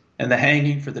incense, and the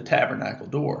hanging for the tabernacle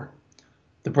door,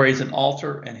 the brazen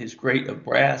altar, and his grate of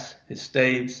brass, his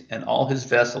staves, and all his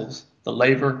vessels, the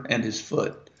laver, and his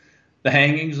foot, the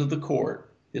hangings of the court,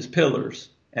 his pillars,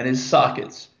 and his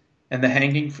sockets, and the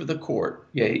hanging for the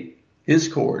court gate, his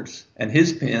cords, and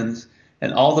his pins,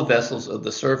 and all the vessels of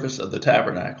the service of the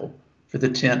tabernacle, for the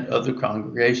tent of the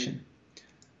congregation,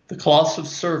 the cloths of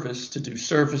service to do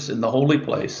service in the holy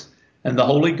place, and the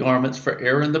holy garments for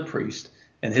Aaron the priest,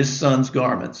 and his sons'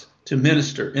 garments, to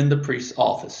minister in the priest's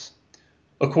office,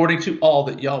 according to all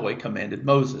that Yahweh commanded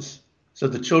Moses. So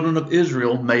the children of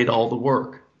Israel made all the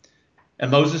work. And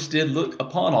Moses did look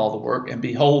upon all the work, and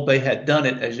behold, they had done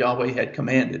it as Yahweh had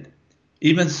commanded.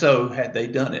 Even so had they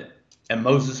done it, and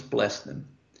Moses blessed them.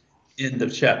 End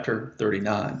of chapter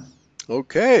 39.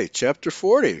 Okay, chapter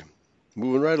 40.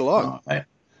 Moving right along. All right.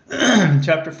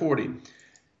 Chapter 40.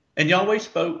 And Yahweh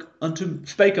spake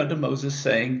unto Moses,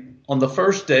 saying, On the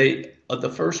first day of the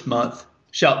first month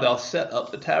shalt thou set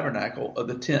up the tabernacle of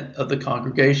the tent of the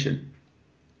congregation.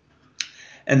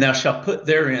 And thou shalt put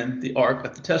therein the ark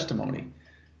of the testimony,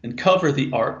 and cover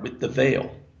the ark with the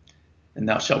veil. And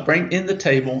thou shalt bring in the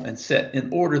table, and set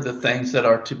in order the things that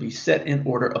are to be set in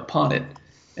order upon it.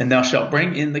 And thou shalt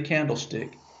bring in the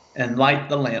candlestick, and light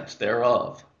the lamps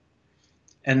thereof.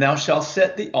 And thou shalt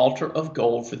set the altar of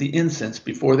gold for the incense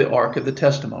before the ark of the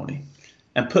testimony,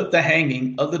 and put the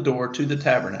hanging of the door to the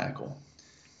tabernacle.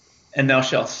 And thou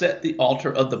shalt set the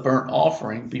altar of the burnt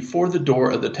offering before the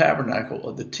door of the tabernacle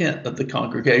of the tent of the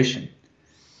congregation.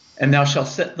 And thou shalt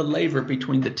set the laver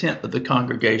between the tent of the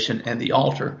congregation and the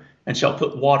altar, and shalt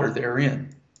put water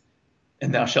therein.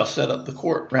 And thou shalt set up the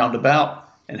court round about,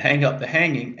 and hang up the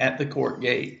hanging at the court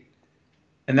gate.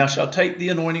 And thou shalt take the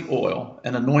anointing oil,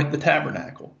 and anoint the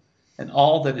tabernacle, and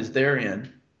all that is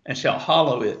therein, and shalt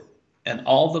hallow it, and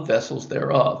all the vessels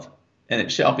thereof, and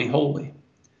it shall be holy.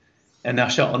 And thou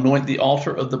shalt anoint the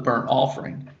altar of the burnt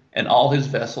offering, and all his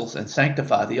vessels, and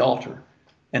sanctify the altar,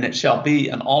 and it shall be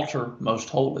an altar most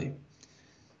holy.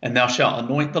 And thou shalt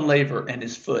anoint the laver and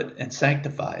his foot, and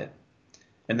sanctify it.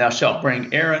 And thou shalt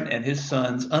bring Aaron and his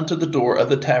sons unto the door of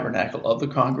the tabernacle of the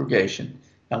congregation,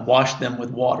 and wash them with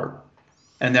water.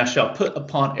 And thou shalt put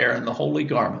upon Aaron the holy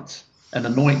garments, and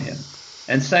anoint him,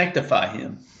 and sanctify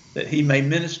him, that he may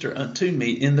minister unto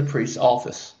me in the priest's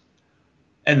office.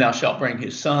 And thou shalt bring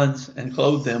his sons, and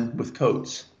clothe them with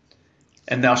coats.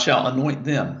 And thou shalt anoint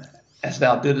them, as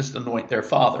thou didst anoint their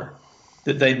father,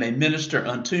 that they may minister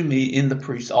unto me in the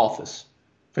priest's office.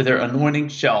 For their anointing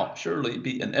shall surely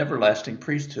be an everlasting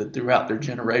priesthood throughout their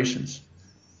generations.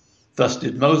 Thus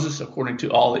did Moses according to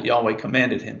all that Yahweh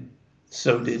commanded him.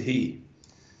 So did he.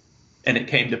 And it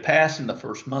came to pass in the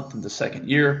first month in the second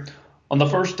year, on the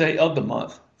first day of the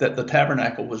month, that the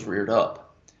tabernacle was reared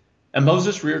up. And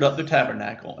Moses reared up the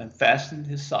tabernacle, and fastened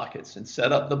his sockets, and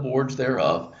set up the boards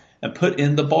thereof, and put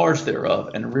in the bars thereof,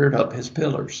 and reared up his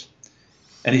pillars.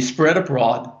 And he spread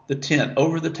abroad the tent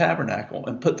over the tabernacle,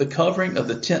 and put the covering of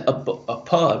the tent above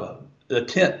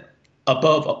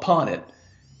upon it,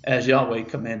 as Yahweh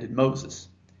commanded Moses.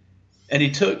 And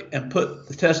he took and put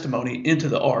the testimony into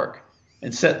the ark,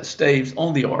 and set the staves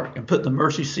on the ark, and put the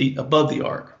mercy seat above the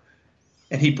ark.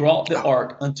 And he brought the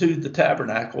ark unto the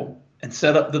tabernacle, and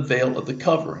set up the veil of the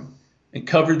covering, and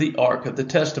covered the ark of the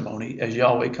testimony, as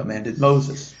Yahweh commanded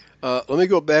Moses. Let me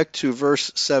go back to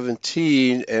verse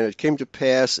 17. And it came to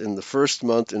pass in the first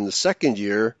month in the second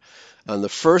year, on the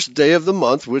first day of the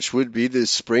month, which would be the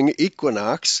spring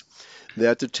equinox,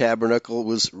 that the tabernacle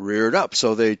was reared up.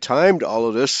 So they timed all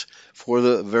of this for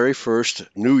the very first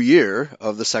new year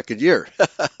of the second year.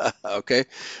 Okay,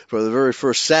 for the very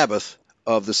first Sabbath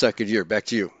of the second year. Back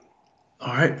to you.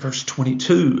 All right, verse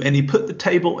 22. And he put the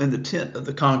table in the tent of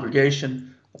the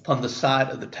congregation upon the side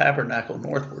of the tabernacle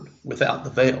northward, without the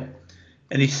veil.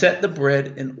 And he set the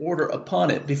bread in order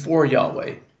upon it before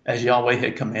Yahweh, as Yahweh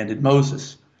had commanded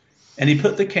Moses. And he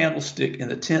put the candlestick in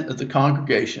the tent of the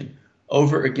congregation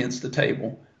over against the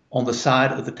table on the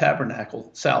side of the tabernacle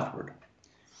southward.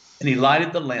 And he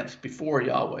lighted the lamps before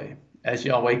Yahweh, as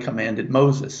Yahweh commanded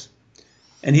Moses.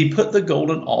 And he put the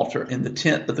golden altar in the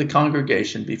tent of the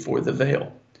congregation before the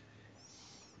veil.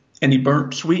 And he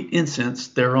burnt sweet incense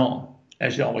thereon,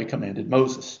 as Yahweh commanded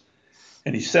Moses.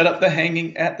 And he set up the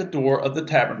hanging at the door of the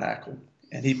tabernacle.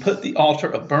 And he put the altar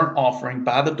of burnt offering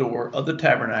by the door of the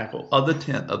tabernacle of the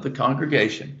tent of the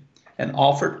congregation, and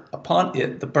offered upon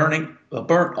it the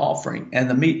burnt offering and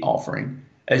the meat offering,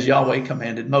 as Yahweh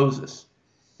commanded Moses.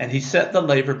 And he set the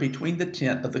laver between the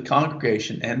tent of the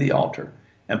congregation and the altar,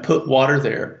 and put water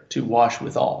there to wash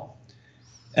withal.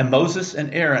 And Moses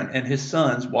and Aaron and his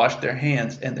sons washed their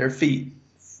hands and their feet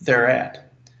thereat,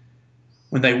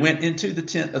 when they went into the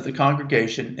tent of the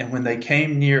congregation, and when they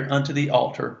came near unto the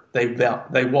altar, they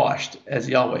washed, as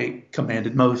Yahweh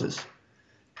commanded Moses.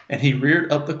 And he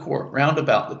reared up the court round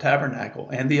about the tabernacle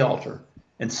and the altar,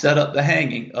 and set up the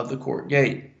hanging of the court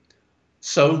gate.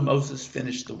 So Moses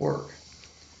finished the work.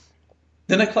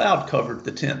 Then a cloud covered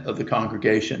the tent of the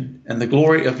congregation, and the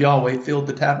glory of Yahweh filled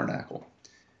the tabernacle.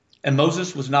 And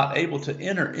Moses was not able to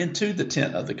enter into the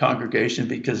tent of the congregation,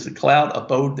 because the cloud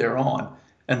abode thereon,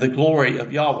 and the glory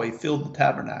of Yahweh filled the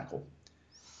tabernacle.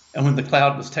 And when the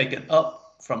cloud was taken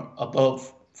up from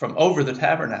over the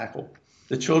tabernacle,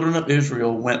 the children of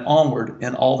Israel went onward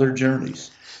in all their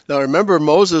journeys. Now remember,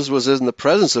 Moses was in the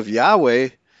presence of Yahweh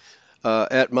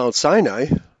at Mount Sinai,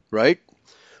 right?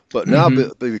 But now,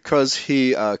 because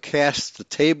he cast the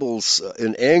tables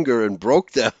in anger and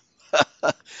broke them,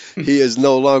 he is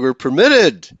no longer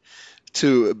permitted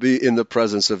to be in the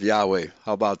presence of Yahweh.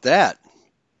 How about that?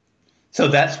 So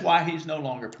that's why he's no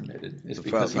longer permitted. Is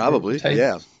because probably,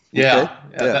 yeah. Okay. Yeah,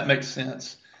 that makes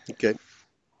sense. Okay.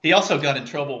 He also got in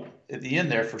trouble at the end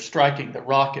there for striking the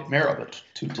rock at Meribah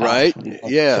 2 times. Right. When he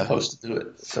wasn't supposed to do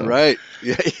it. So. Right.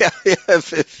 Yeah.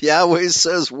 If Yahweh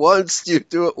says once, you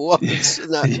do it once,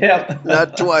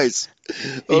 not twice.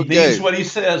 He means what he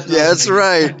says. Yeah, that's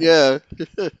right. Yeah.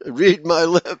 Read my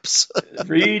lips.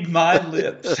 Read my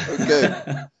lips.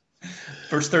 Okay.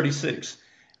 Verse 36.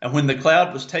 And when the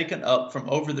cloud was taken up from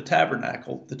over the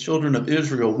tabernacle, the children of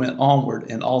Israel went onward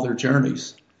in all their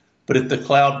journeys. But if the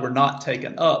cloud were not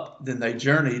taken up, then they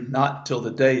journeyed not till the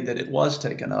day that it was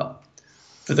taken up.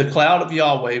 For the cloud of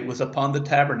Yahweh was upon the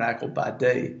tabernacle by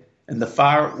day, and the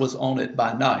fire was on it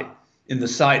by night, in the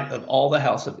sight of all the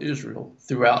house of Israel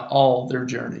throughout all their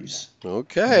journeys.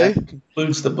 Okay. And that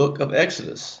concludes the book of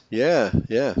Exodus. Yeah,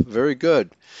 very good.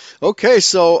 Okay,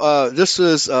 so this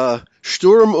is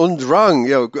Sturm und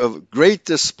Drang, great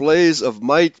displays of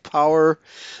might, power,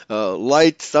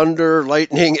 light, thunder,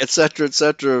 lightning,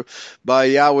 etc., by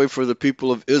Yahweh for the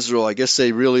people of Israel. I guess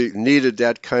they really needed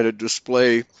that kind of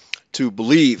display to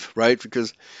believe, right?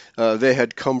 Because they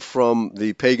had come from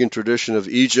the pagan tradition of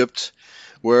Egypt,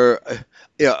 where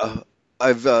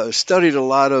I've studied a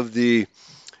lot of the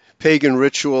pagan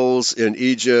rituals in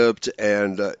Egypt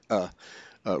and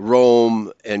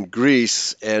Rome and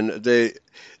Greece, and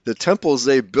the temples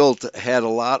they built had a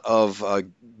lot of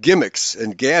gimmicks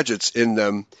and gadgets in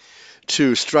them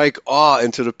to strike awe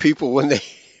into the people when they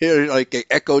hear like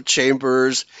echo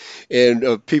chambers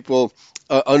and people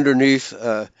underneath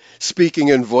speaking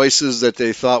in voices that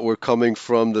they thought were coming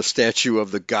from the statue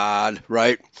of the god,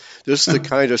 right? This is the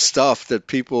kind of stuff that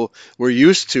people were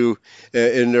used to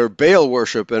in their Baal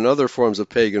worship and other forms of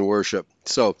pagan worship.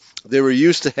 So they were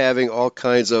used to having all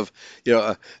kinds of,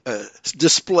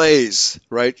 displays,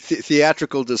 right?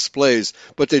 Theatrical displays,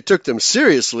 but they took them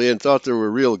seriously and thought they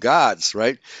were real gods,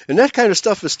 right? And that kind of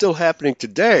stuff is still happening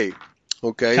today.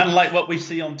 Okay. Kind of like what we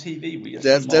see on TV.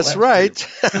 That's right.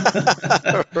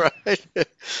 Right.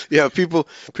 Yeah, people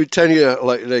pretend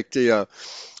like the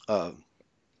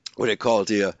what do they call it?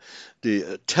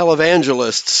 The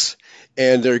televangelists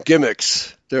and their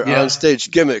gimmicks, their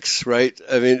onstage gimmicks, right?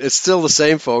 I mean, it's still the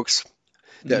same, folks.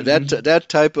 That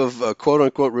type of quote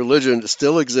unquote religion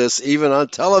still exists even on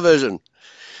television.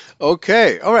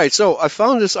 Okay. All right. So I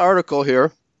found this article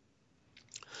here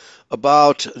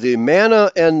about the manna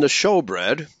and the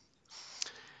showbread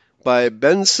by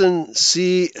Benson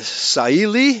C.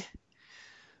 Saili,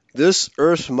 This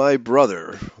earth my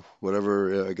brother,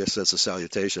 whatever, I guess that's a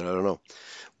salutation, I don't know.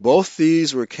 Both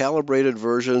these were calibrated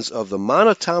versions of the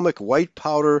monatomic white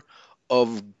powder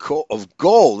of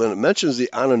gold, and it mentions the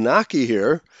Anunnaki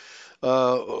here.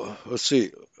 Let's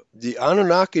see. The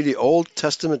Anunnaki, the Old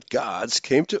Testament gods,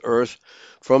 came to Earth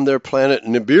from their planet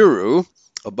Nibiru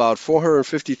about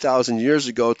 450,000 years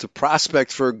ago to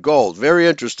prospect for gold. Very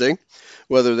interesting.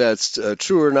 Whether that's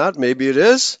true or not, maybe it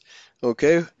is.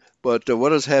 Okay, but what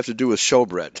does it have to do with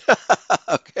showbread?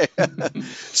 Okay,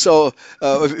 so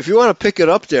if you want to pick it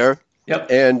up there,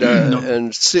 Yep. and No.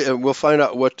 and see, we'll find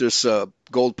out what this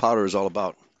gold powder is all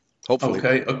about. Hopefully.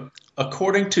 Okay.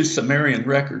 According to Sumerian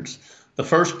records, the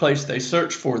first place they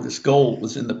searched for this gold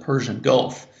was in the Persian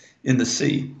Gulf, in the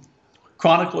sea.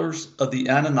 Chroniclers of the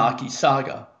Anunnaki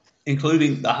saga,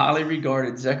 including the highly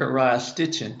regarded Zechariah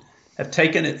Stitchin, have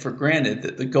taken it for granted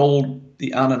that the gold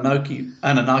the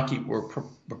Anunnaki were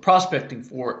prospecting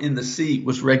for in the sea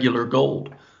was regular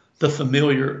gold, the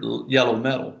familiar yellow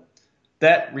metal.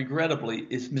 That, regrettably,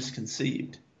 is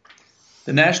misconceived.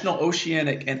 The National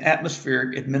Oceanic and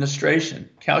Atmospheric Administration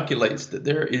calculates that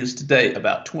there is today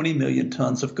about 20 million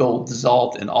tons of gold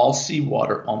dissolved in all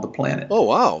seawater on the planet. Oh,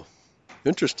 wow.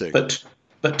 Interesting. But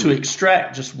to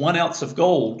extract just 1 ounce of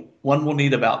gold, one will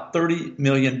need about 30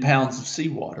 million pounds of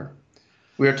seawater.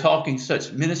 We are talking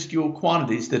such minuscule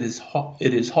quantities that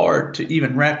it is hard to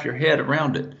even wrap your head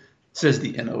around it, says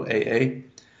the NOAA.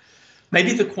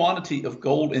 Maybe the quantity of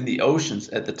gold in the oceans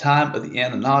at the time of the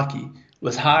Anunnaki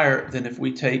was higher than if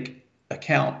we take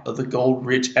account of the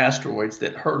gold-rich asteroids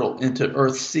that hurtle into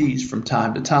Earth's seas from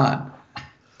time to time.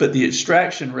 But the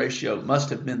extraction ratio must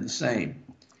have been the same.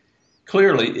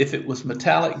 Clearly, if it was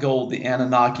metallic gold the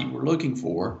Anunnaki were looking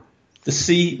for, the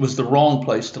sea was the wrong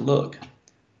place to look.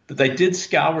 But they did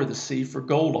scour the sea for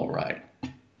gold, all right.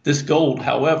 This gold,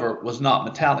 however, was not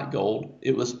metallic gold.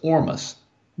 It was ormus,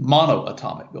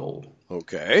 monoatomic gold.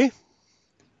 Okay.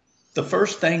 The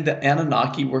first thing the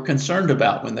Anunnaki were concerned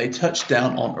about when they touched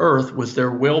down on Earth was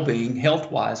their well-being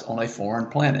health-wise on a foreign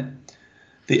planet.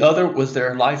 The other was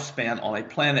their lifespan on a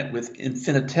planet with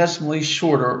infinitesimally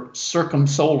shorter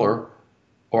circumsolar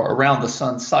or around the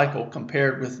sun's cycle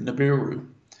compared with Nibiru.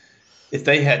 If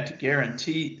they had to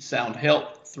guarantee sound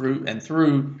health through and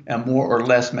through and more or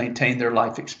less maintain their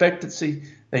life expectancy,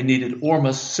 they needed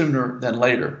Ormus sooner than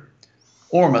later.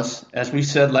 Ormus, as we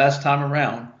said last time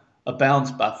around,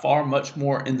 abounds by far much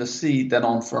more in the sea than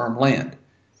on firm land.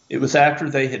 It was after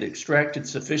they had extracted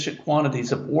sufficient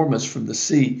quantities of Ormus from the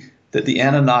sea that the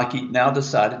Anunnaki now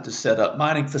decided to set up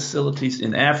mining facilities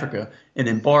in Africa and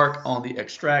embark on the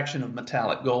extraction of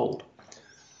metallic gold.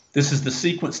 This is the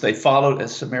sequence they followed,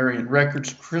 as Sumerian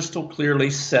records crystal clearly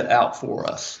set out for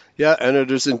us. Yeah, and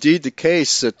it is indeed the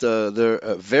case that there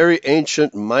are very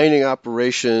ancient mining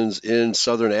operations in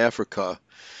southern Africa,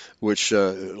 which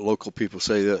local people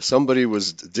say that somebody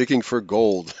was digging for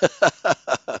gold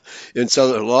in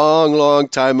southern, long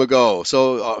time ago.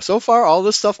 So far, all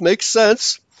this stuff makes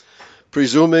sense,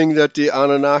 presuming that the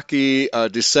Anunnaki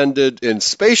descended in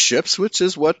spaceships, which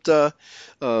is what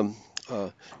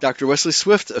Dr. Wesley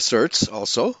Swift asserts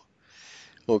also.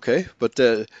 Okay, but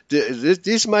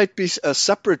these might be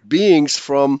separate beings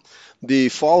from the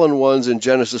fallen ones in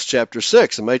Genesis chapter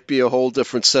 6. It might be a whole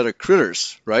different set of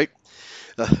critters, right?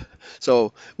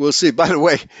 So we'll see. By the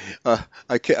way, I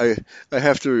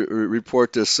have to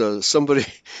report this. Somebody,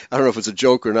 I don't know if it's a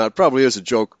joke or not, probably is a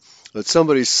joke, but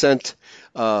somebody sent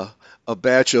a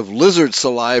batch of lizard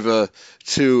saliva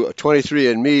to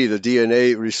 23andMe, the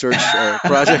DNA research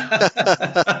project.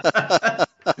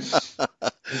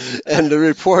 And the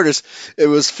report is it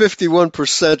was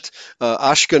 51%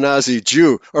 Ashkenazi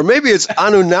Jew, or maybe it's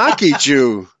Anunnaki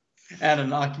Jew.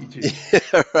 Anunnaki Jew.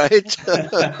 Yeah, right?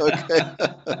 Okay.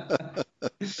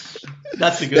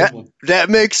 That's a good one. That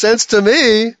makes sense to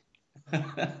me.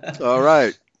 All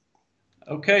right.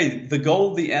 Okay, the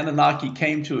gold the Anunnaki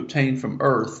came to obtain from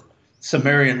Earth,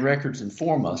 Sumerian records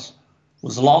inform us,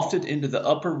 was lofted into the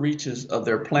upper reaches of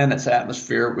their planet's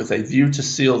atmosphere with a view to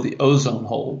seal the ozone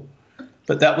hole.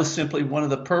 But that was simply one of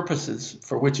the purposes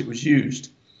for which it was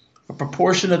used. A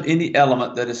proportion of any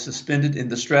element that is suspended in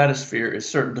the stratosphere is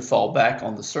certain to fall back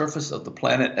on the surface of the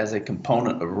planet as a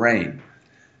component of rain.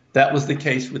 That was the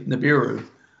case with Nibiru.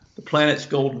 The planet's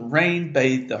golden rain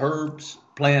bathed the herbs,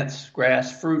 plants,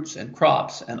 grass, fruits, and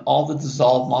crops, and all the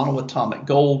dissolved monoatomic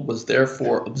gold was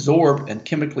therefore absorbed and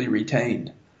chemically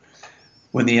retained.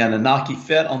 When the Anunnaki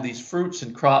fed on these fruits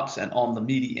and crops and on the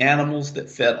meaty animals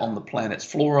that fed on the planet's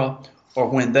flora, or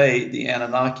when they, the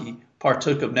Anunnaki,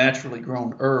 partook of naturally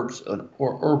grown herbs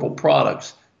or herbal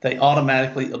products, they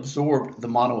automatically absorbed the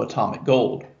monoatomic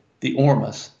gold, the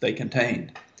ormus they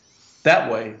contained.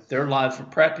 That way, their lives were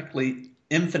practically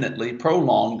infinitely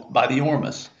prolonged by the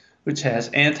ormus, which has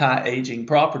anti-aging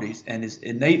properties and is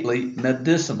innately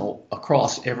medicinal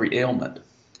across every ailment.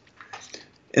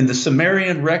 In the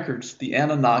Sumerian records, the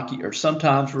Anunnaki are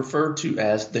sometimes referred to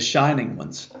as the Shining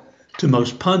Ones. To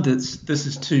most pundits, this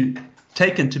is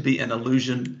taken to be an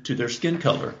allusion to their skin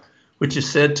color, which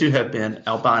is said to have been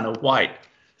albino white.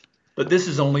 But this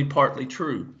is only partly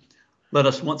true. Let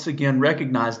us once again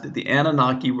recognize that the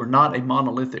Anunnaki were not a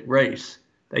monolithic race.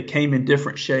 They came in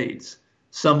different shades.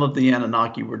 Some of the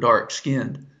Anunnaki were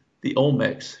dark-skinned, the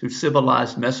Olmecs, who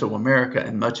civilized Mesoamerica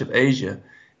and much of Asia,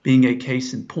 being a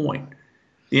case in point.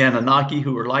 The Anunnaki,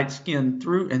 who were light-skinned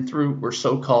through and through, were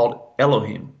so-called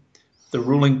Elohim, the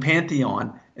ruling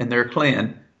pantheon and their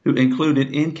clan, who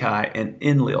included Enki and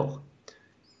Enlil.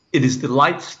 It is the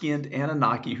light-skinned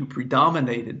Anunnaki who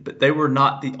predominated, but they were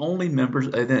not the only members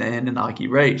of the Anunnaki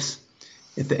race.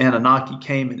 If the Anunnaki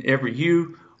came in every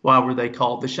hue, why were they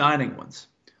called the Shining Ones?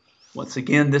 Once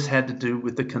again, this had to do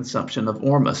with the consumption of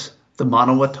ormus, the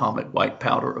monoatomic white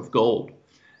powder of gold.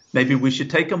 Maybe we should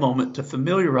take a moment to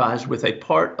familiarize with a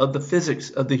part of the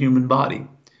physics of the human body.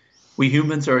 We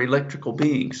humans are electrical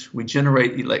beings. We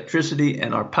generate electricity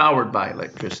and are powered by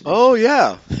electricity. Oh,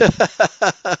 yeah.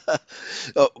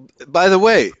 By the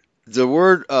way, the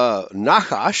word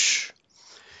nachash,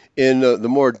 in the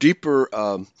more deeper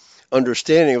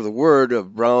understanding of the word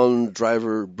of Brown,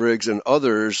 Driver, Briggs, and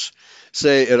others,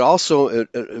 say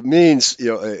it means,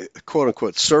 a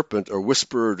quote-unquote serpent or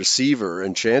whisperer, deceiver,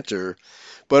 enchanter,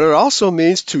 but it also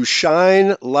means to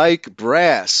shine like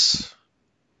brass.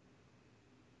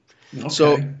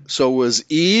 Okay. So was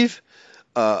Eve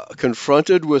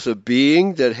confronted with a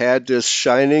being that had this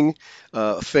shining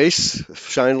face,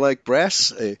 shine like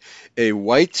brass, a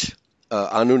white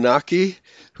Anunnaki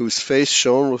whose face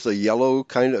shone with a yellow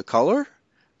kind of color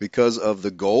because of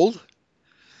the gold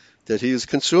that he is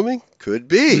consuming? Could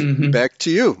be. Mm-hmm. Back to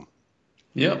you.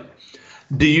 Yep.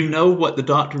 Do you know what the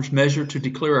doctors measure to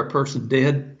declare a person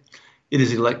dead? It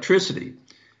is electricity.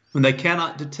 When they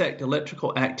cannot detect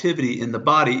electrical activity in the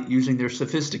body using their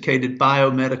sophisticated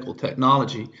biomedical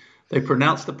technology, they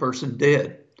pronounce the person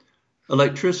dead.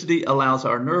 Electricity allows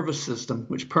our nervous system,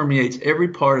 which permeates every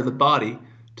part of the body,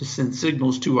 to send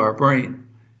signals to our brain.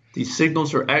 These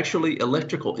signals are actually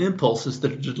electrical impulses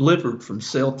that are delivered from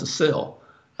cell to cell,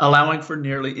 allowing for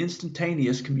nearly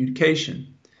instantaneous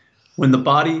communication. When the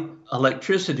body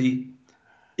electricity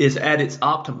is at its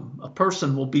optimum, a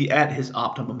person will be at his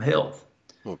optimum health.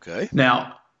 Okay.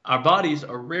 Now, our bodies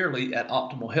are rarely at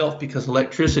optimal health because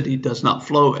electricity does not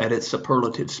flow at its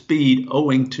superlative speed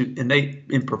owing to innate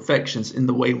imperfections in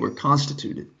the way we're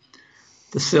constituted.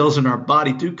 The cells in our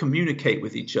body do communicate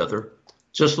with each other,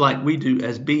 just like we do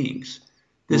as beings.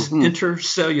 This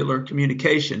intercellular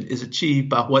communication is achieved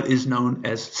by what is known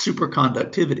as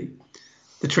superconductivity,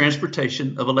 the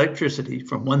transportation of electricity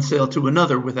from one cell to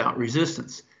another without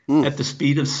resistance, at the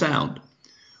speed of sound.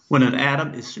 When an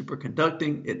atom is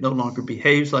superconducting, it no longer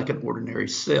behaves like an ordinary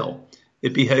cell.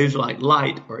 It behaves like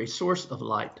light or a source of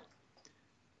light.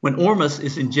 When ormus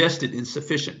is ingested in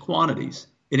sufficient quantities,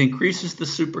 it increases the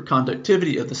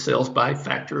superconductivity of the cells by a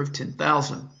factor of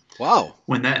 10,000. Wow.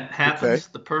 When that happens,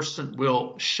 the person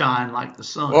will shine like the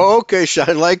sun. Oh, okay,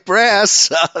 shine like brass.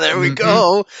 There we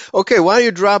go. Okay, why don't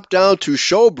you drop down to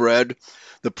Shewbread,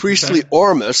 the priestly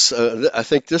ormus. I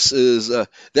think this is,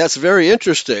 that's very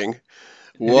interesting,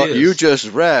 what you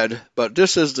just read, but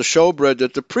this is the showbread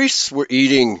that the priests were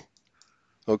eating.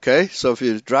 Okay, so if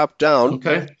you drop down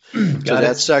to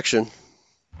that section.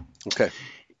 Okay.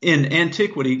 In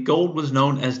antiquity, gold was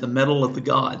known as the metal of the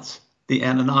gods, the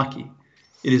Anunnaki.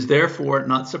 It is therefore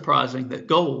not surprising that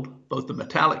gold, both the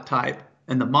metallic type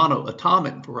and the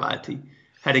monoatomic variety,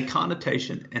 had a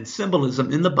connotation and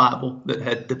symbolism in the Bible that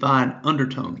had divine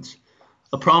undertones.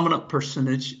 A prominent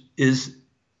personage in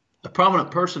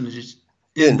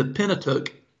the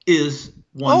Pentateuch is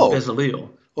one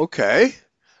Bezalel. Okay.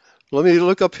 Let me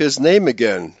look up his name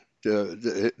again.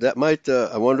 That might,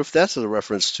 I wonder if that's a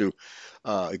reference to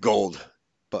gold.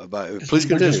 Please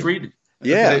continue. Just read it.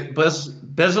 Yeah. Okay.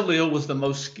 Bezalel was the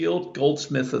most skilled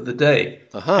goldsmith of the day.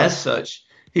 As such,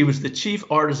 he was the chief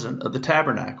artisan of the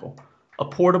Tabernacle, a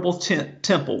portable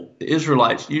temple the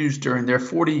Israelites used during their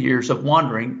 40 years of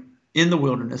wandering in the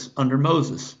wilderness under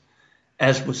Moses,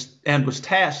 and was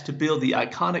tasked to build the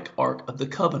iconic Ark of the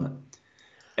Covenant.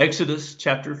 Exodus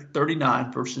chapter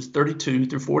 39, verses 32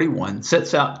 through 41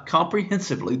 sets out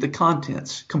comprehensively the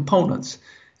contents, components,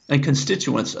 and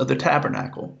constituents of the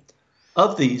tabernacle.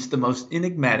 Of these, the most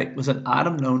enigmatic was an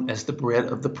item known as the bread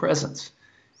of the presence.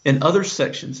 In other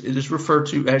sections, it is referred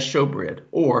to as showbread,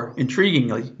 or,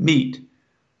 intriguingly, meat.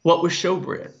 What was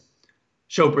showbread?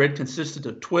 Showbread consisted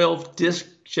of 12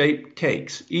 disc-shaped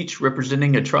cakes, each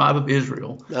representing a tribe of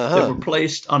Israel, that were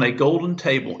placed on a golden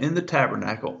table in the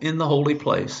tabernacle in the holy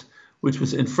place, which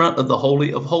was in front of the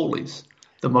Holy of Holies,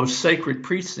 the most sacred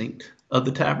precinct of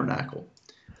the tabernacle.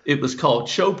 It was called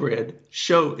showbread.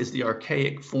 Show is the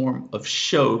archaic form of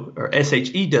show, or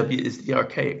S-H-E-W is the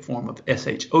archaic form of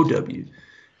S-H-O-W,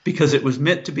 because it was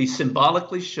meant to be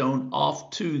symbolically shown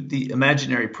off to the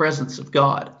imaginary presence of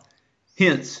God.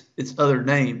 Hence, its other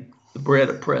name, the bread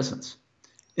of presence,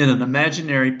 in an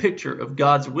imaginary picture of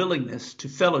God's willingness to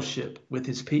fellowship with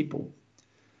his people.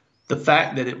 The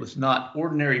fact that it was not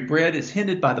ordinary bread is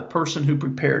hinted by the person who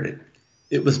prepared it.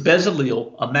 It was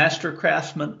Bezalel, a master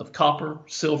craftsman of copper,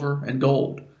 silver, and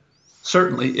gold.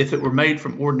 Certainly, if it were made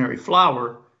from ordinary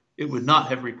flour, it would not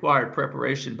have required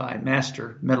preparation by a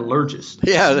master metallurgist.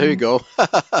 Yeah, there you go.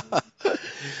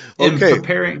 In Okay.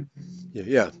 preparing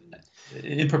Yeah.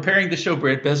 In preparing the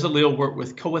showbread, Bezalel worked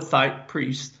with Kohathite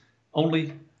priests,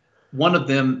 only one of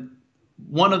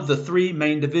the three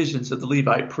main divisions of the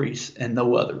Levite priests, and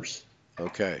no others.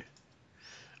 Okay.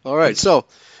 All right. So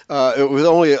with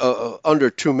only under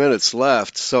 2 minutes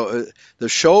left, so the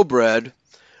showbread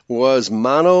was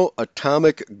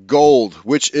monoatomic gold,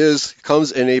 which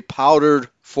comes in a powdered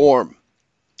form.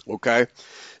 Okay.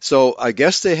 So I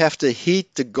guess they have to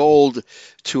heat the gold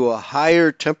to a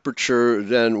higher temperature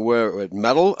than where it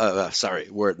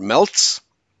melts.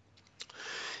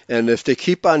 And if they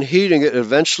keep on heating it, it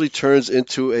eventually turns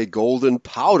into a golden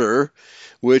powder,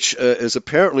 which is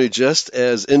apparently just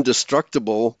as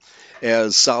indestructible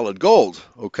as solid gold.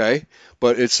 Okay,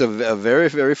 but it's a very,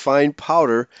 very fine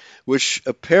powder, which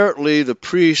apparently the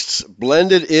priests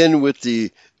blended in with the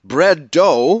bread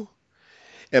dough.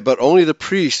 But only the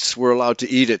priests were allowed to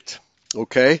eat it.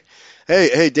 Okay?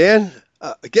 Hey, Dan,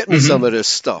 get me some of this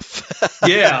stuff.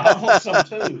 Yeah, I want some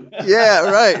too.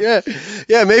 Yeah, right.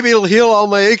 Yeah. Maybe it'll heal all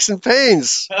my aches and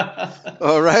pains.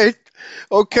 All right.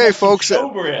 Okay, folks.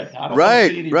 Showbread.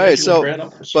 Right.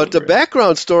 So, but the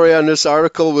background story on this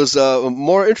article was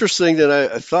more interesting than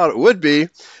I thought it would be.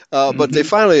 But they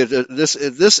finally, this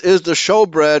is the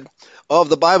showbread of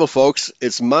the Bible, folks.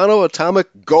 It's monoatomic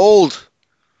gold.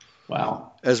 Wow.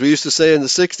 As we used to say in the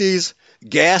 60s,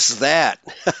 gas that.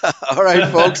 All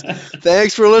right, folks.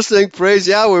 Thanks for listening. Praise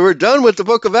Yahweh. We're done with the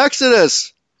book of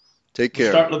Exodus. Take care.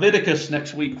 We'll start Leviticus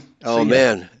next week. Oh,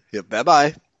 man. Yeah,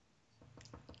 bye-bye.